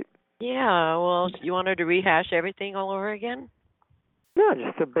 very late. Yeah. Well, you wanted to rehash everything all over again? No,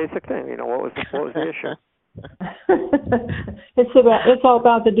 just a basic thing. What was the issue? It's all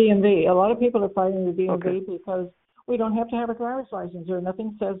about the DMV. A lot of people are fighting the DMV because we don't have to have a driver's license, or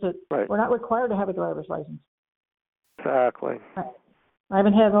nothing says that we're not required to have a driver's license. Exactly. I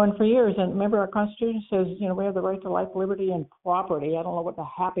haven't had one for years, and remember our Constitution says, we have the right to life, liberty, and property. I don't know what the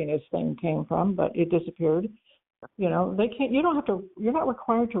happiness thing came from, but it disappeared. They can't. You don't have to. You're not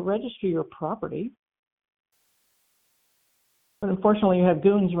required to register your property. But unfortunately, you have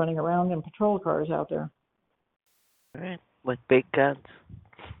goons running around in patrol cars out there. Right. With big guns.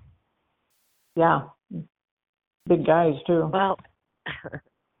 Yeah. Big guys, too. Well,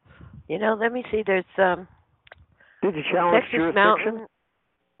 let me see. There's Did you challenge Texas jurisdiction? Mountain.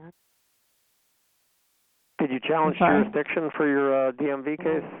 Did you challenge jurisdiction for your DMV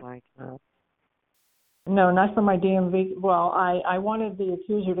case? Oh my God. No, not for my DMV. Well, I wanted the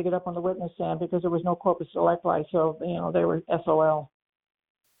accuser to get up on the witness stand because there was no corpus delicti, so they were SOL.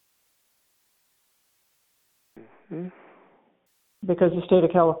 Mm-hmm. Because the state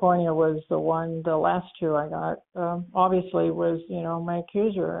of California was the last two I got, obviously was, my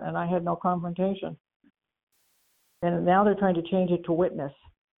accuser, and I had no confrontation. And now they're trying to change it to witness.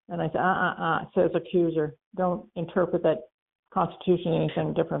 And I said, it says accuser. Don't interpret that Constitution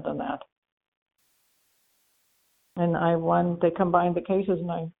anything different than that. And I won. They combined the cases,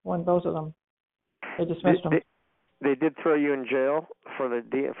 and I won both of them. They dismissed them. They did throw you in jail for the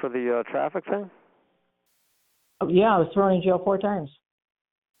traffic thing? Oh, yeah, I was thrown in jail 4 times.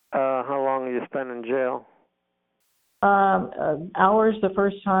 How long did you spend in jail? Hours the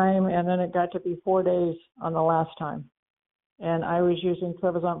first time, and then it got to be 4 days on the last time. And I was using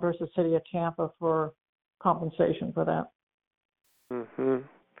Cleveland versus City of Tampa for compensation for that. Mm-hmm.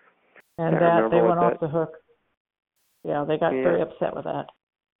 And they went off the hook. Yeah, they got very upset with that.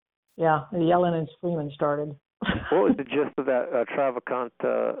 Yeah, the yelling and screaming started. What was the gist of that Travacont?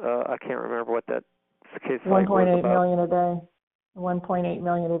 I can't remember what that case was about. $1.8 million a day. $1.8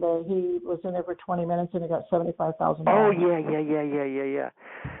 million a day. He was in there for 20 minutes and he got $75,000. Oh yeah.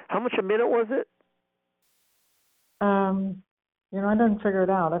 How much a minute was it? I didn't figure it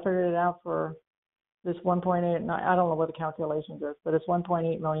out. I figured it out for this 1.8. I don't know what the calculations is, but it's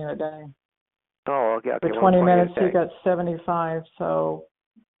 1.8 million a day. Oh, okay. For 20 minutes, he got 75. So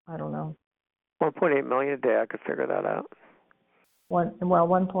I don't know. 1.8 million a day. I could figure that out.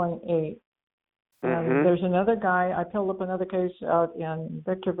 1.8. Mm-hmm. There's another guy. I pulled up another case out in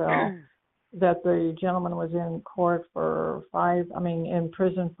Victorville that the gentleman was in court for in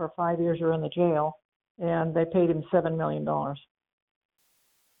prison for 5 years or in the jail, and they paid him $7 million.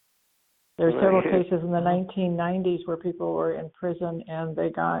 There are several cases in the 1990s where people were in prison and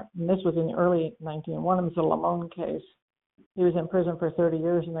and this was in the early 19. One of them is a Lamone case. He was in prison for 30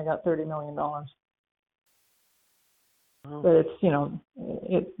 years and they got $30 million. Oh. But it's,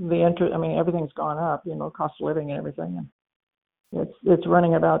 everything's gone up, cost of living and everything. And it's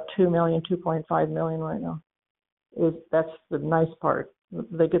running about 2.5 million right now. That's the nice part.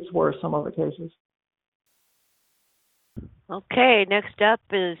 It gets worse, some of the cases. Okay, next up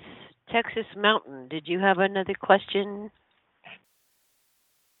is Texas Mountain. Did you have another question?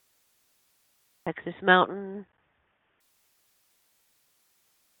 Texas Mountain.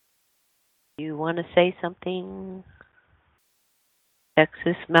 You want to say something?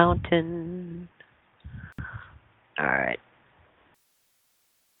 Texas Mountain. All right.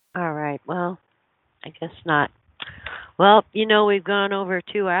 Well, I guess not. Well, we've gone over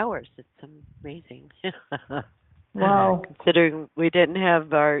 2 hours. It's amazing. Wow. Considering we didn't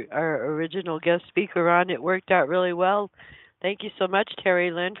have our original guest speaker on, it worked out really well. Thank you so much,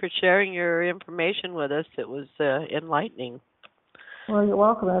 TerryLyn, for sharing your information with us. It was enlightening. Well, you're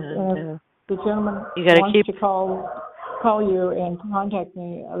welcome. And the gentleman wants to call you and contact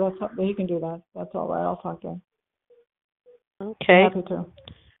me. He can do that. That's all right. I'll talk to him. Okay. I'm happy to.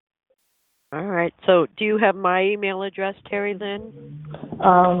 All right. So, do you have my email address, TerryLyn?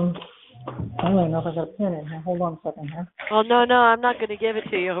 I don't even know if I got a pen in here. Hold on a second here. Well, no, I'm not going to give it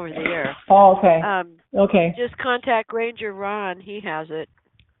to you over the air. Oh, okay. Okay. Just contact Ranger Ron. He has it.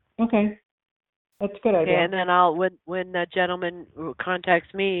 Okay. That's a good idea. Okay, and then when the gentleman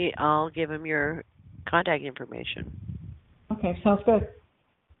contacts me, I'll give him your contact information. Okay, sounds good.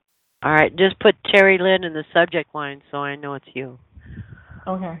 All right, just put TerryLyn in the subject line so I know it's you.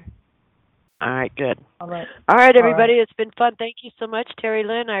 Okay. All right, good. All right. All right, everybody. It's been fun. Thank you so much,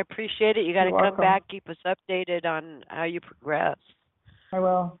 TerryLyn. I appreciate it. You got to come back, keep us updated on how you progress. I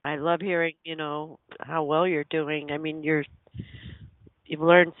will. I love hearing, how well you're doing. I mean, you've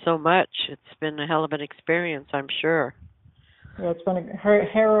learned so much. It's been a hell of an experience, I'm sure. Yeah, it's been a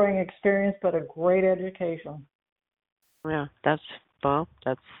harrowing experience, but a great education. Yeah, that's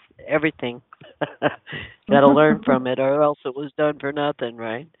everything. Got to learn from it, or else it was done for nothing,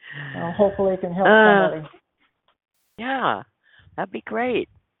 right? Well, hopefully it can help somebody. Yeah, that'd be great.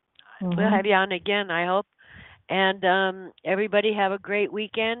 Mm-hmm. We'll have you on again, I hope. And everybody have a great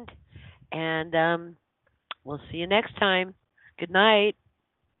weekend, and we'll see you next time. Good night.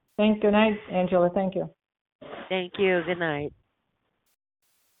 Good night, Angela. Thank you. Thank you. Good night.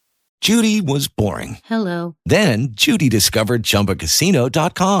 Judy was boring. Hello. Then Judy discovered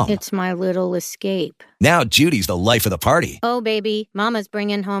ChumbaCasino.com. It's my little escape. Now Judy's the life of the party. Oh, baby, mama's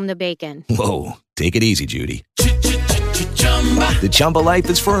bringing home the bacon. Whoa, take it easy, Judy. The Chumba life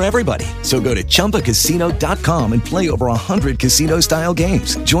is for everybody. So go to ChumbaCasino.com and play over 100 casino-style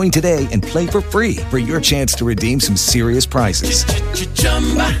games. Join today and play for free for your chance to redeem some serious prizes.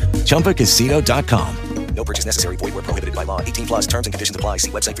 ChumbaCasino.com. No purchase necessary. Void where prohibited by law. 18+ terms and conditions apply.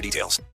 See website for details.